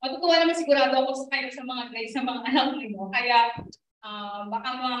 matutuwa naman sigurado ako sa kayo sa mga grades, sa mga anak ninyo. Kaya, baka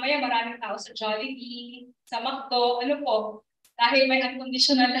mamaya maraming tao sa Jollibee, sa McDo, ano po, dahil may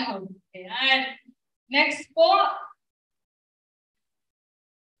unconditional love. Ayan. Next po.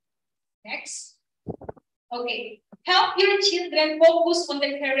 Next. Okay. Help your children focus on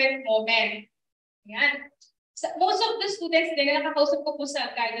the current moment. Ayan. Most of the students na nakakausap ko po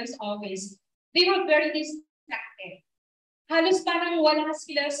sa guidance office, they were very distracted. Halos parang wala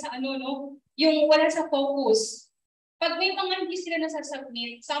sila sa yung wala sa focus. Pag may mga hindi sila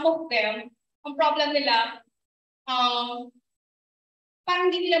nasasubmit, some of them, ang problem nila,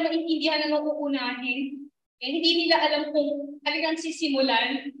 parang hindi nila maintindihan ang uuunahin. Hindi nila alam kung alin ang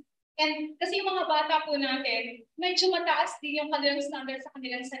sisimulan. And kasi yung mga bata po natin, medyo mataas din yung kanilang standard sa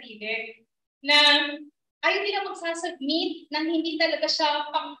kanilang sarili. Na ayaw nila magsasubmit nang hindi talaga siya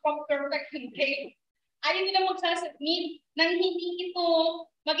pang-perfect grade. Ayaw nila magsasubmit nang hindi ito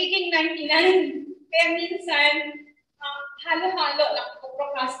magiging 99. Kaya minsan, halo-halo,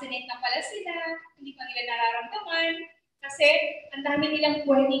 procrastinate na pala sila, hindi pa nila nararamdaman, kasi ang dami nilang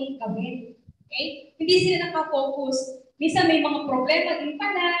pwedeng gawin. Okay? Hindi sila nakafocus. Minsan may mga problema din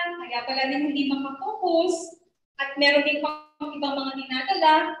pala, kaya pala din hindi makafocus, at meron din pang ibang mga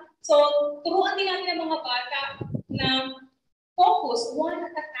dinadala. So, turuan din natin ang mga bata na focus one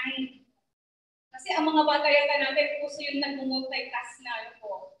at a time. Kasi ang mga bata yata natin, puso yung nag-multitask na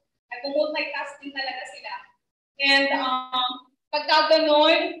nag-multitask din talaga sila. And pagka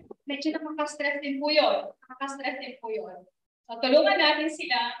gano'n, medyo nakaka-stress din po yun. So, tulungan natin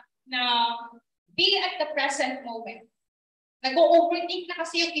sila na be at the present moment. Nag-o-overthink na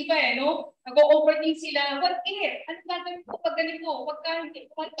kasi yung iba no? Nag-o-overthink sila, what if? Ano gagawin ko pag ganito? Pagka hindi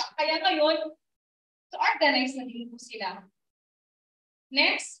pumunta. Kaya ngayon, so organize na din po sila.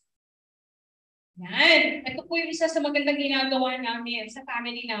 Next. Yan. Ito po yung isa sa magandang ginagawa namin sa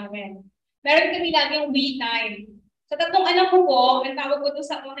family namin. Meron kami laging we time. Sa tatlong anak ko po, ang tawag ko doon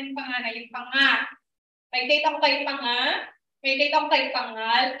sa aking panganay, yung panga. May date ako kay panga, may date ako kay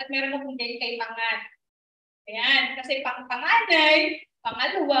pangal, at meron akong date kay pangat. Ayan, kasi panganay,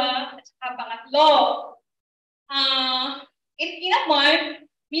 pangalawa, at saka pangatlo. In a month,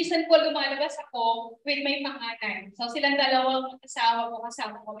 minsan po lumalabas ako with my panganay. So silang dalawang kasama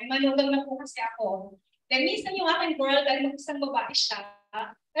ko. May manugang na po kasi ako. Then minsan yung aking girl, dahil mag-isang babae siya,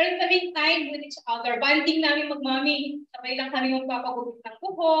 meron kaming time with each other. Banding namin mag-mami. Sabay lang kami magpapagupit ng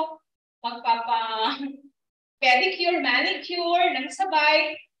buhok, magpapa-pedicure, manicure, nang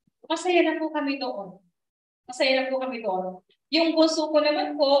sabay. Masaya na po kami doon. Yung bunso ko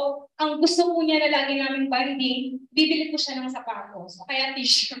naman po, ang gusto po niya na lagi namin banding, bibili ko siya ng sapatos. Kaya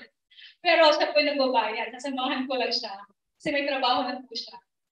t-shirt. Pero siya po nagbabayad. Nasamahan ko lang siya. Kasi may trabaho na po siya.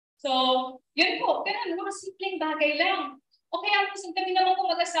 So, yun po. Ganun, mga simpleng bagay lang. O kaya kami naman po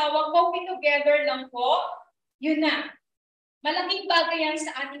mag-asawa, coffee together lang po. Yun na. Malaking bagay yan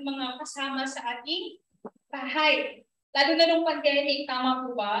sa ating mga kasama sa ating bahay. Lalo na nung pandemic, tama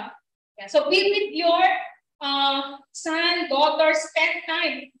po ba? Yeah. So, be with your son, daughter, spend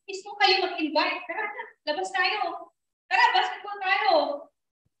time. Mismo kayo mag-invite. Tara na, labas tayo. Tara, basketball tayo.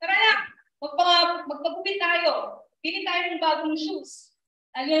 Tara na, magpagupit tayo. Bili tayo ng bagong shoes.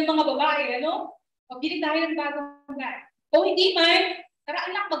 Lalo yung mga babae, Magbili tayo ng bagong bag. Kung hindi man, tara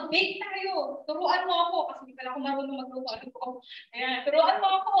anak, mag-bake tayo. Turuan mo ako. Kasi hindi pala ako marunong magluto. Ayan, turuan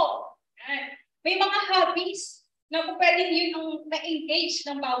mo ako. Ayan. May mga hobbies na kung pwede yun ang na-engage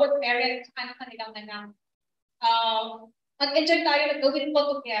ng bawat parent sa kanilang anak. Mag-enjoy tayo na gawin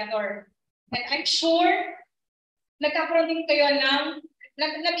po together. And I'm sure, nagkakaroon din kayo ng,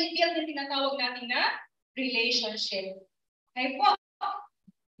 nag-build din tinatawag natin na relationship. Okay po.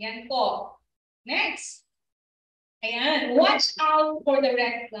 Yan po. Next. Ayan. Watch out for the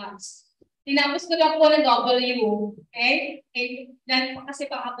red flags. Tinapos ko lang po ng W. Okay? Kasi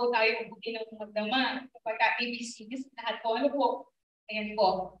baka po tayo mabuti ng magdama. Kapag ABCs, lahat po. Ano po? Ayan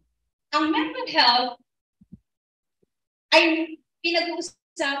po. Ang mental health ay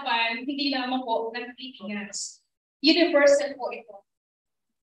pinag-uusapan hindi lamang po ng Pilipinas. Universal po ito.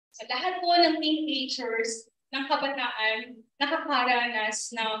 Sa lahat po ng teenagers, ng kabataan,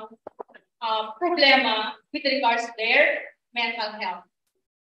 nakakaranas ng problema with regards to their mental health.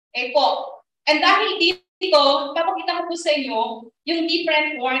 Po. And dahil dito, papakita ko po sa inyo yung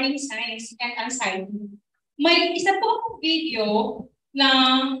different warning signs and anxiety. May isa po akong video na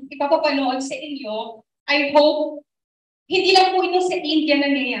ipapapanood sa inyo. I hope hindi lang po ito sa India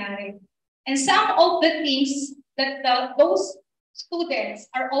nangyayari. And some of the things that those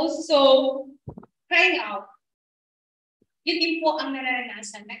students are also crying out, yun din po ang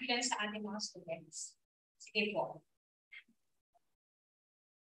nararanasan na ilan sa ating mga students. Sige po.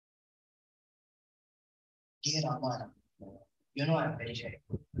 Dear Rama, you know I'm very shy,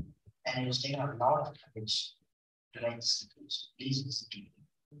 and it has taken a lot of courage to write this speech. Please listen to me.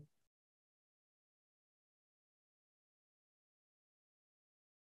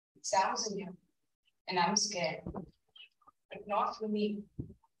 Exams in here, and I'm scared. But not for me.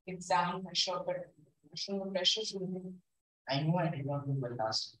 Exam pressure, but pressure for me. I know I did not do well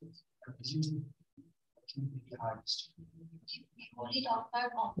last week, but believe me, I can be the hardest. We only talk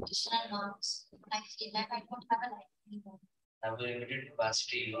about competition and marks. I feel like I don't have a life anymore. I have a limited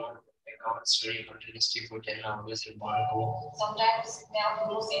capacity, I can't study continuously for 10 hours in one go. Sometimes मैं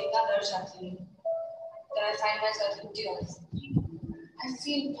आपको सेव ना कर जाती हूँ. Then I find myself in tears. I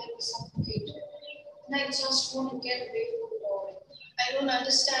feel like suffocated. And I just want to get away from it all. I don't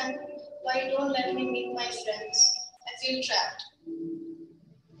understand why you don't let me meet my friends. I feel trapped.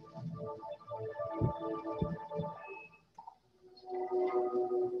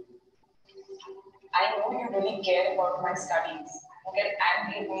 I know you really care about my studies. You get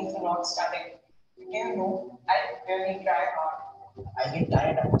angry at me for not studying. You know, I really try hard. I get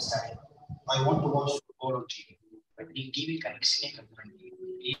tired after studying. I want to watch football on TV, but the TV connection is complete.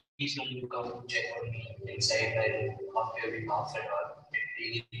 Please don't look out and check on me inside and after every half an hour. It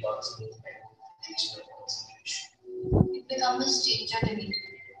really bugs me and takes my concentration. It becomes a stranger to me.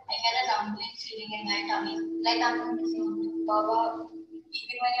 I get a rumbling feeling in my tummy, like I'm confused. Baba,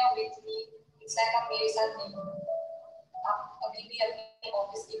 even when you're with me, it's like I'm मेरे साथ नहीं हो. आप अभी भी अपने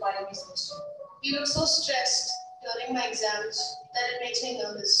ऑफिस के बारे में सोच रहे हो. You look so stressed during my exams that it makes me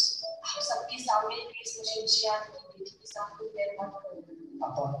nervous. सबके सामने प्लीज मुझे होशियार की बेटी के सामने देर मत करो.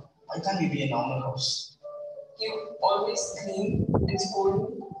 Papa, why can't we be a normal house? You always scream and scold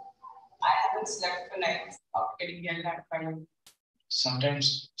me. I haven't slept for nights after getting yelled at by you.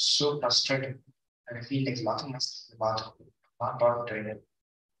 Sometimes so frustrated that I feel like locking myself in the bathroom. Not doing it.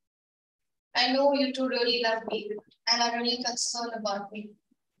 I know you two really love me and are really concerned about me.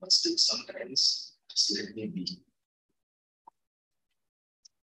 But still sometimes just let me be.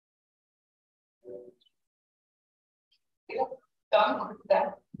 You're done with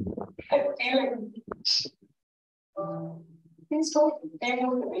that. I feel like please don't take me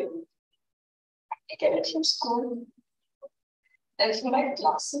away. I get it from school. And from my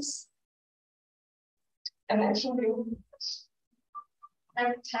classes. And then from you.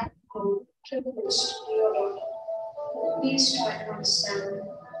 I'm thankful, Privileged to be your daughter. Please try to understand.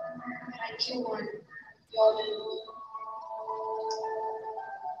 Thank you, one. You're the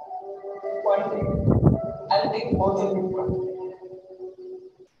one day. I'll take both of you from you.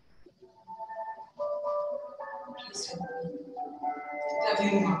 Please help me. Love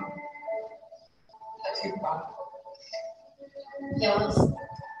you, Mom. Love you, Papa. yours,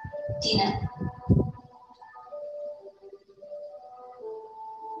 Tina.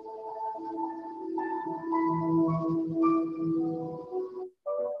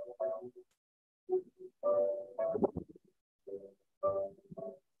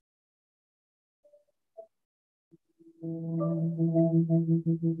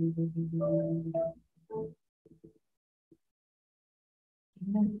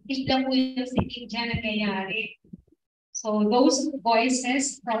 Tignan po yung sa India nangyayari. So those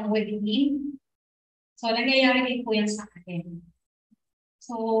voices from within, so nangyayari din po yan sa akin.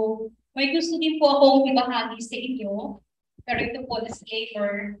 So may gusto din po akong ibahagi sa inyo, pero ito po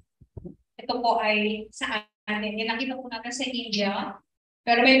disclaimer, ito po ay sa natin. Yan nakita po natin sa India.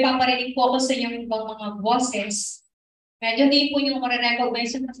 Pero may paparinig po ako sa inyong ibang mga bosses. Medyo hindi po yung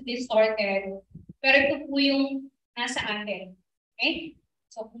recognize yung kasi distorted. Pero ito po yung nasa atin. Okay?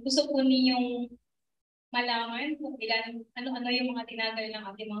 So kung gusto po ninyong malaman kung ilan, ano-ano yung mga tinagal ng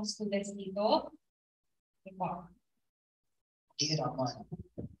ating mga students dito. Okay po. Hindi naman.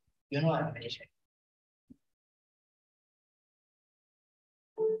 Yun ang siya.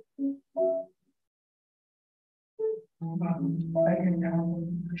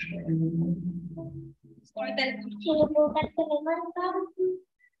 Distorted.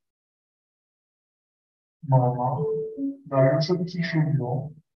 Mama, dahil sa desisyon mo,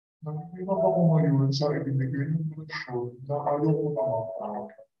 nagpirap ako ngayon sa ibinigay ng direksyon na ayaw ko na mapahal.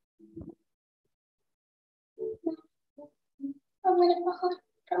 Wala pa ako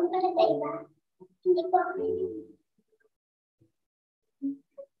from para sa iba. Hindi po ako.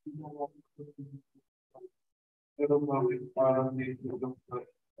 Pero bakit parang dito lang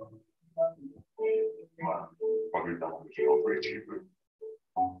pakita ko siya overachiever.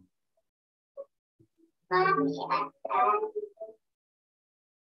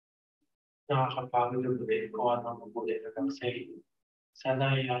 Nakakapagod yung ulit ko ano mabulit na kasi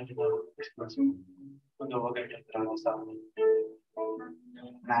sana yan yung mga Christmas magawagan yung trabaho sa amin.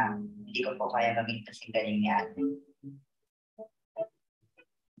 Ma, hindi ko po kaya gawin kasing galing ni ate.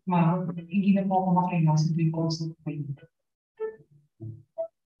 Ma, hindi na po ako makahinga sa tuwing concert ko yun.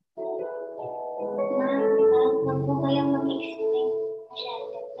 Ma, huwag po kayong mag-explain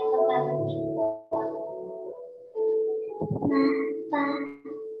masyado. Napapagod din po. Ma, pa,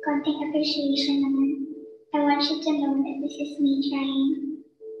 konting appreciation naman. I want you to know that this is me trying.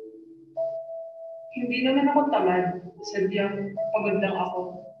 Hindi naman ako tamad. Sadyang pagod lang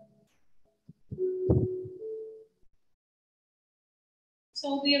ako.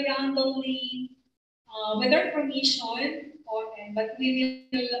 So we randomly, with our permission, but we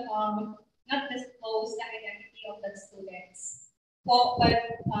will not disclose the identity of the students.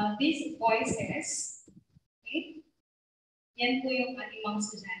 But these voices, okay, yan po yung ating mga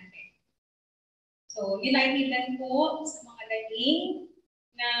estudyante. So united lang po sa mga dating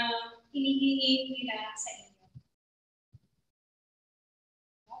na hinihingi nila sa inyo.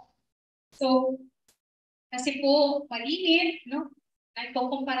 So, kasi po malimit, no?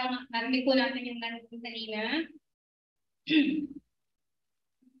 Nagkukumpara, narinig po natin yung nandun kanina.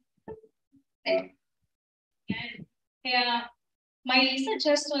 Yan. Kaya, my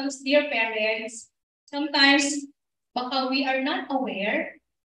suggestions, dear parents, sometimes, baka we are not aware,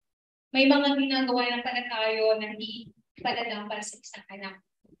 may mga ginagawa na pala tayo na hindi pala dapat sa isang anak.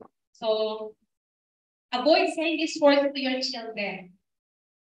 So, avoid saying this word to your children.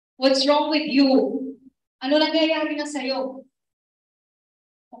 What's wrong with you? Ano nangyayari na sa'yo?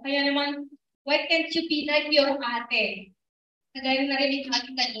 O kaya naman, why can't you be like your ate? Kagaya na rin yung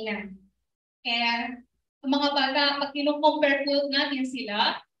ating kanina. Kaya, ang mga bata, pag kinukompare po natin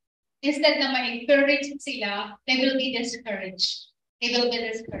sila, instead na ma-encourage sila, they will be discouraged. They will be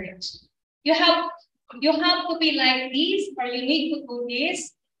discouraged. You have to be like this, or you need to do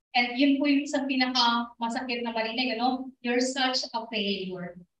this, and yun po yung isang pinaka-masakit na marinig, ano? You're such a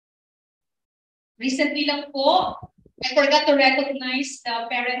failure. Recently lang po, I forgot to recognize the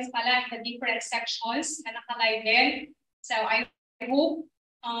parents pala in the different sections na nakalive din. So I hope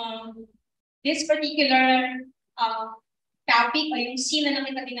this particular topic o yung scene na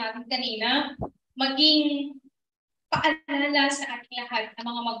nakita din natin kanina maging paalala sa ating lahat ng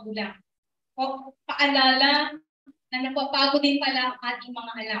mga magulang. O paalala na napapagod din pala ang ating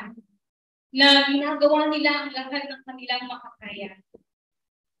mga anak na ginagawa nila ang lahat ng kanilang makakaya.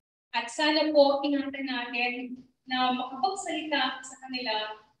 At sana po ingatan natin na makapagsalita sa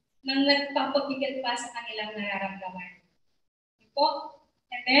kanila nang nagpapabigat pa sa kanilang nararamdaman.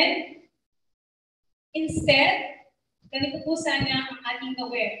 And then, instead, ganito po sana ang ating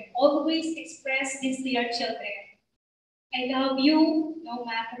gawin. Always express this to your children. I love you no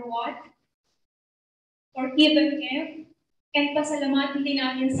matter what. Or even if, and pasalamatan din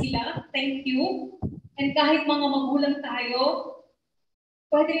natin sila. Thank you. And kahit mga magulang tayo,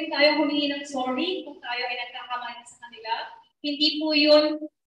 pwede rin tayo humingi ng sorry kung tayo ay nagkakamali sa kanila. Hindi po yun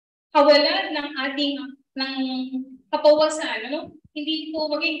kawalan ng ating kapawasan. Ano? Hindi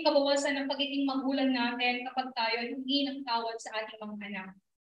po maging kapawasan ng pagiging magulang natin kapag tayo ay humingi ng tawad sa ating mga anak.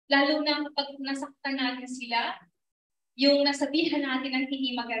 Lalo na kapag nasaktan natin sila, yung nasabihan natin ng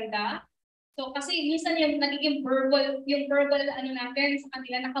hindi maganda. So kasi minsan yung nagiging verbal ano natin sa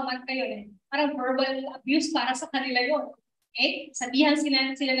kanila, nakamanta yun eh. Parang verbal abuse para sa kanila yun. Okay? Sabihan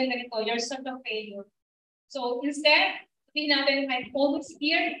sila ng ganito, you're such a failure. So instead, sabihin natin, I'm always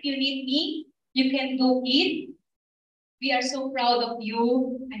here if you need me. You can do it. We are so proud of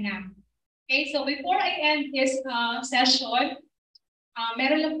you, anak. Okay, so before I end this session,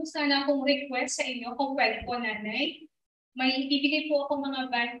 meron lang po sana akong request sa inyo kung pwede po, nanay. May ibibigay po ako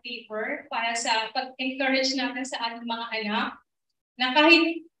mga bond paper para sa pag-encourage natin sa ating mga anak na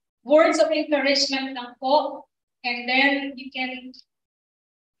kahit words of encouragement lang po, and then you can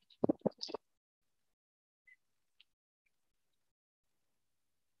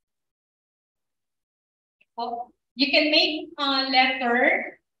make a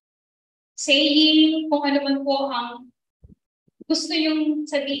letter saying kung ano man po ang gusto yung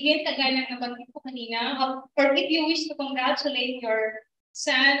sabihin, kagaya ng nabanggit ko kanina, or if you wish to congratulate your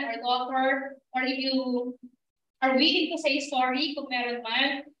son or daughter, or if you are willing to say sorry kung meron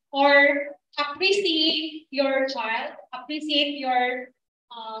man, or appreciate your child, appreciate your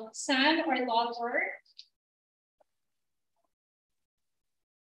son or daughter.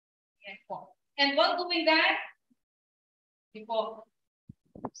 Yan po. And while doing that, so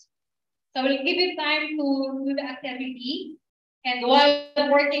we'll give you time to do the activity. And while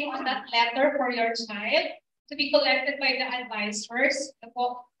working on that letter for your child to be collected by the advisors,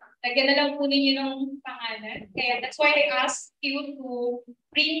 lagyan na lang po ninyo ng pangalan. Kaya that's why I asked you to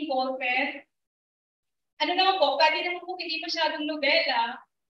bring ballpen. Ano naman po, pwede naman po hindi masyadong nobela,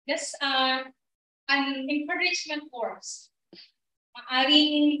 just an encouragement course.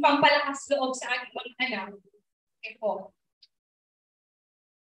 Maaring pampalakas loob sa aking mga anak. Okay po.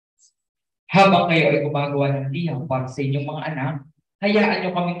 Habang kayo ay gumagawa ng liham para sa inyong mga anak, hayaan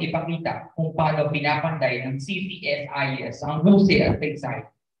nyo kaming ipakita kung paano pinapanday ng CCSIS ang husay at pagsay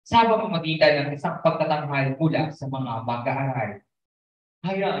sa pamamagitan ng isang pagtatanghal mula sa mga mag-aaral.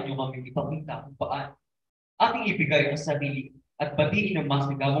 Hayaan nyo kaming ipakita kung paano ating ibigay ang sarili at batiin ng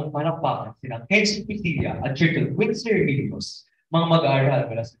masigawang palakpakan silang Kenzie Pitilia at Churchill Windsor Remedios, mga mag-aaral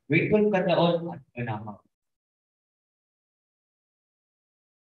mula sa grade 12 Kataon at Ganamang.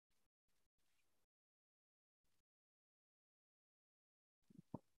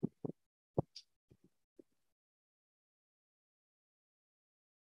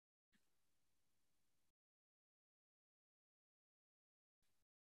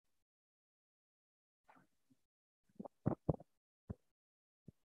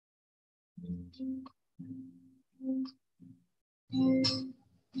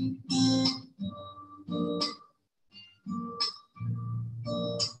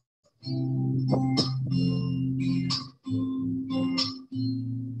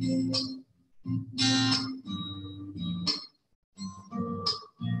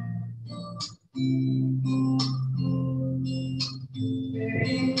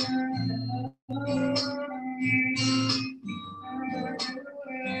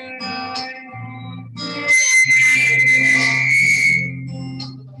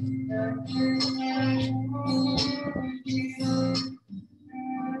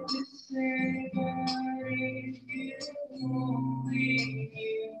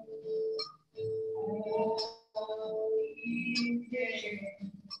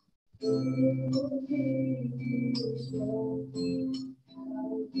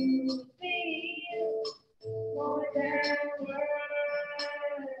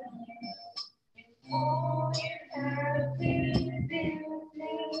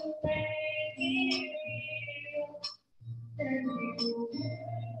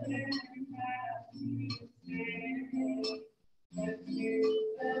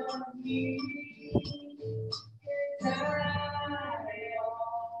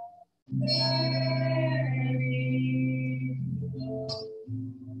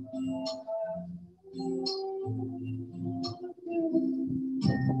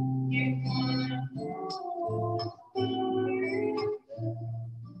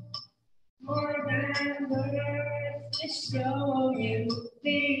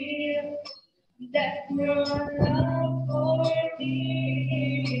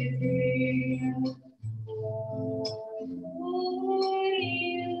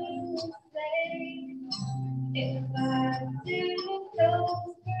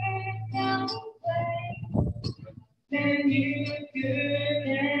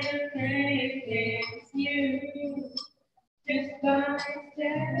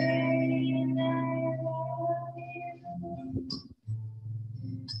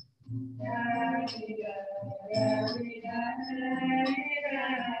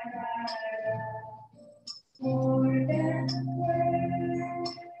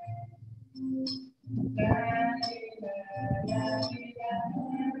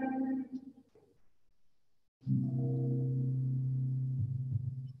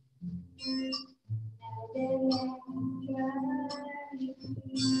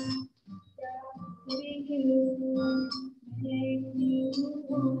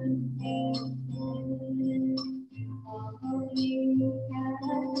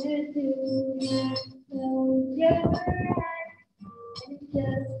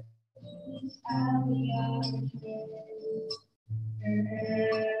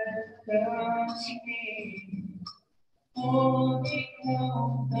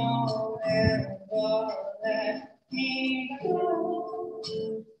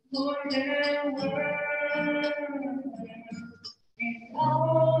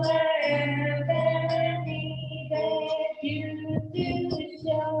 All I ever needed you to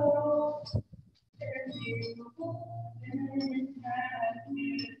show that you wouldn't have to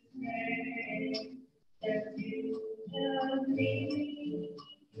say that you love me.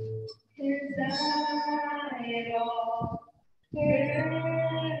 'Cause I already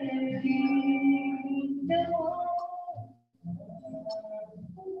know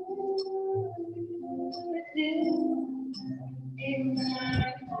who do. In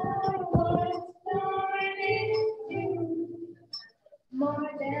my heart was starting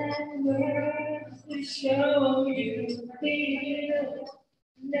more than words to show you feel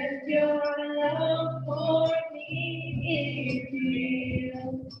that your love for me is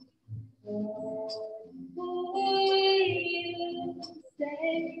real. Who you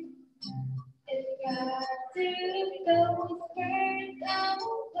say it got to go first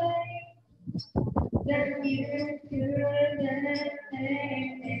away? That you couldn't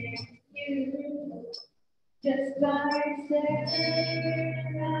take you just by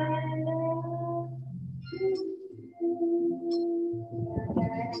saying I love you.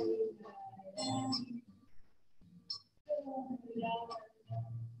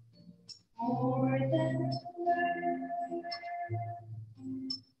 More than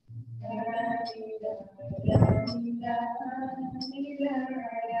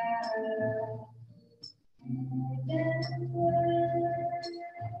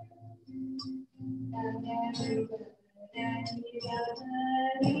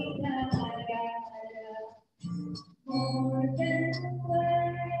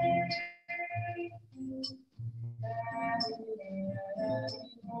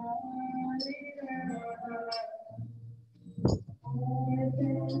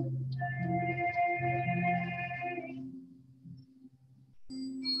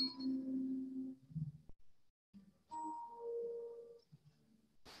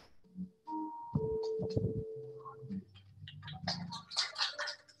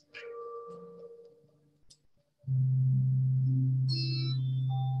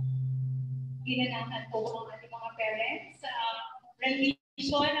ginanahan po ang ating mga parents sa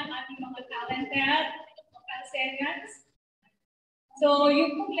rendition ng ating mga talented seniors. So,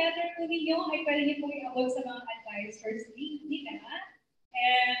 yung pong letter po ninyo ay pwede niyo pong i-abot sa mga advisors nila.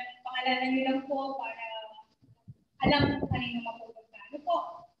 And pangalanan niyo lang po para alam kung kanino mapupunta. Ano po?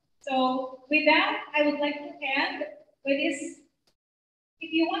 So, with that, I would like to end with this.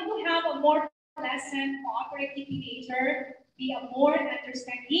 If you want to have a more pleasant, cooperative teenager, be a more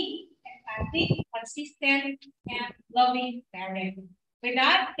understanding, empathic, consistent, and loving parent. With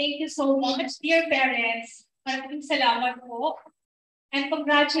that, thank you so much, dear parents. Maraming salamat po. And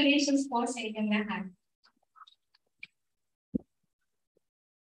congratulations po sa inyong lahat.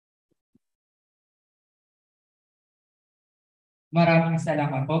 Maraming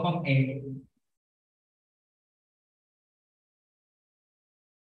salamat po, Ma'am E.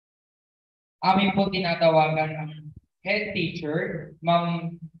 Amin po tinatawagan ang head teacher,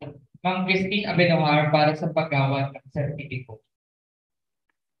 Ma'am Christine Abenohar, para sa paggawad ng sertipiko.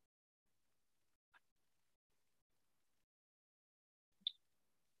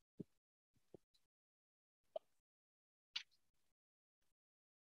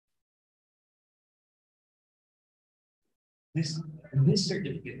 This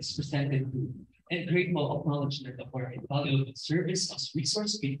certificate is presented to and grateful acknowledgement of our invaluable service as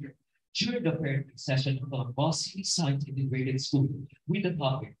resource speaker during the parenting session of the Bossy Science Integrated School with the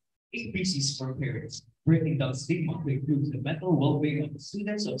topic ABCs for Parents, breaking down stigma to improve the mental well-being of the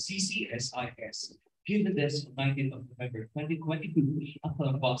students of CCSIS. Given this on 19th of November 2022 at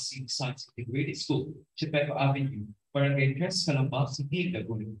Calamba Science Integrated School, Chepeco Avenue, Barangay Tres, Calamba, City,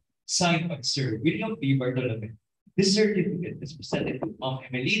 Laguna. Signed by Sir William B. Bartolome. This certificate is presented to Ma'am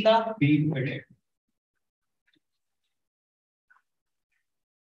Emelita B. Herrera.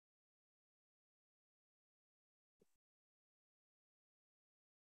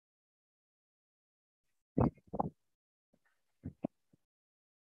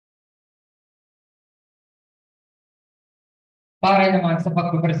 Para naman sa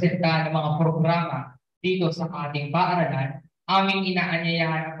pagpresenta ng mga programa dito sa ating paaralan, aming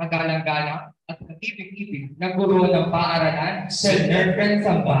inaanyayahan ang kagalang-galang at katibig-ibig na guro ng paaralan, Sir Nerfren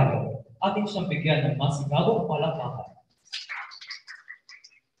Sambalo. Ating siyang bigyan ng masigabong palakpakan.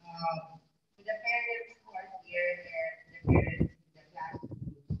 To the parents who are here,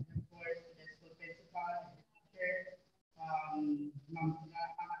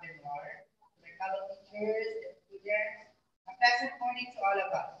 all of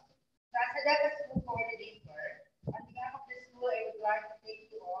us. So as a DEPA school coordinator, on behalf of the school, I would like to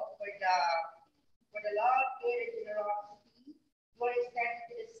thank you all for the love, care, and generosity you are extending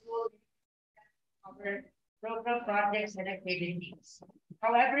to the school our program projects and activities.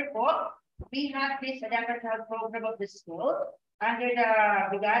 However, po, we have this adaptive program of the school under the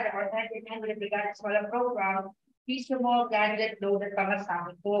Brigada or under the Brigada Scholar program, Peaceable Gadget Loaded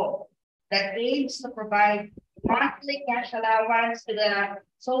Pamasami po, that aims to provide monthly cash allowance to the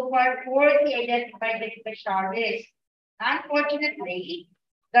so far 40 identified beneficiaries. Unfortunately,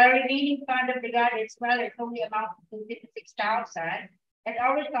 the remaining fund of Brigada as well is only amount to 56,000. And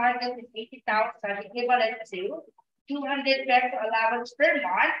our target is 80,000, equivalent to 200 peso allowance per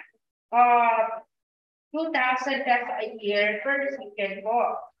month, 2,000 peso a year per recipient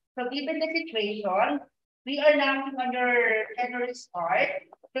po. So given the situation, we are now under generous part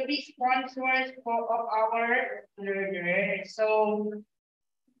to be sponsors po of our learners. So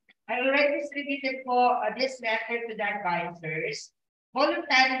I already distributed po this letter to the advisors.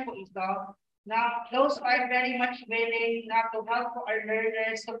 Voluntary po ito. Now, those are very much willing now to help our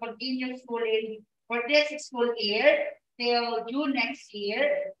learners to continue schooling for this school year till June next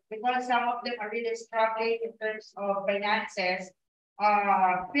year, because some of them are really struggling in terms of finances.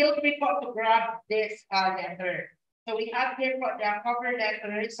 Feel free to grab this letter. So we have here the cover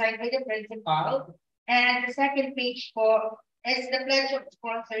letter signed by the principal, and the second page is the pledge of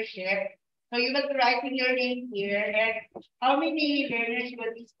sponsorship. So you will be writing your name here and how many learners you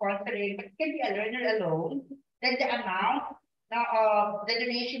will be sponsoring. It can be a learner alone. Then the amount of the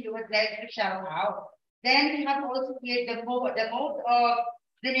donation you would like to shout out. Then we have also here the mode of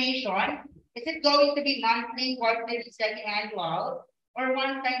donation. Is it going to be monthly, quarterly, semi-annual, or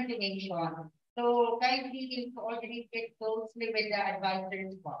one-time donation? So kindly coordinate it closely with the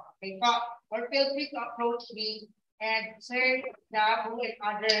advisors. Okay, or feel free to approach me and Sir Dabu and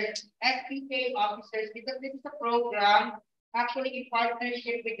other SPK officers, because this is a program actually in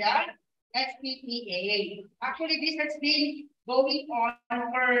partnership with the SPPA. Actually, this has been going on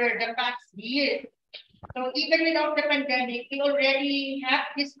for the past year. So even without the pandemic, we already have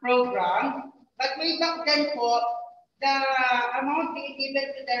this program, but way back then po, the amount being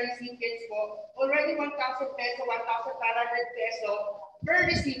given to the recipients po, already 1,000 peso, 1,500 peso per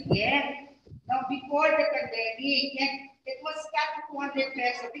recipient. Now, before the pandemic, and it was capped to 200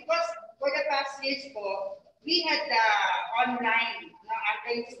 pesos because for the past years po, we had the online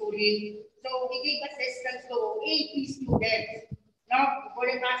schooling. So we gave assistance to 80 students for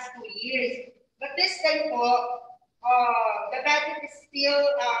the past 2 years. But this time po, the budget is still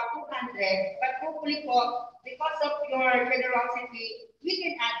 200, but hopefully po, because of your generosity, we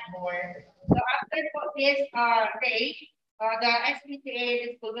can add more. So after po this day, the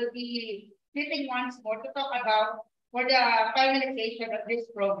SPCA will be sitting once more to talk about for the finalization of this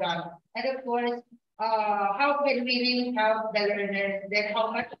program. And of course, how can we really help the learners, then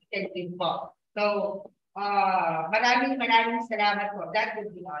how much we can give po. So, maraming salamat po. That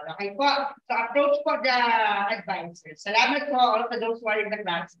would be all. Okay po. So, approach po the advisors. Salamat po all to those who are in the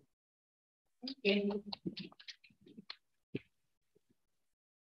class. Okay.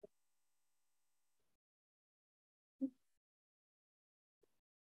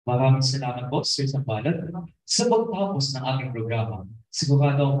 Maraming salamat po, Sir Sambalat. Sa pagtapos ng ating programa,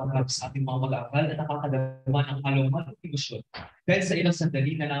 sigurado ang marami sa ating mga mag-aaral na nakakadama ng halaman at emosyon. Dahil sa ilang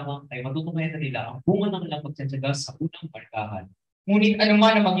sandali na lamang ay matutunayan na nila ang bunga ng ilang pagtsatsaga sa unang markahan. Ngunit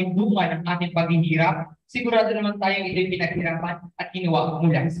anuman ang maging bunga ng ating paghihirap, sigurado naman tayong ito'y pinaghirapan at ginawa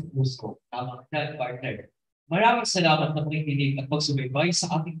mula sa puso. Tama na, partner. Maraming salamat na pakikinig at pagsubaybay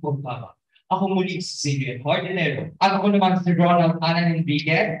sa ating programa. Ako muli si Xavier Hardinero. At ako naman si Ronald Anan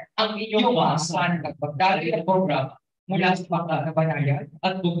Enriquez, ang inyong maasahan at pagdali ng programa mula sa Pagkakabanayan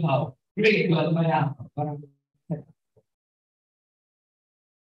at Bughaw. Grade 12 Malapa.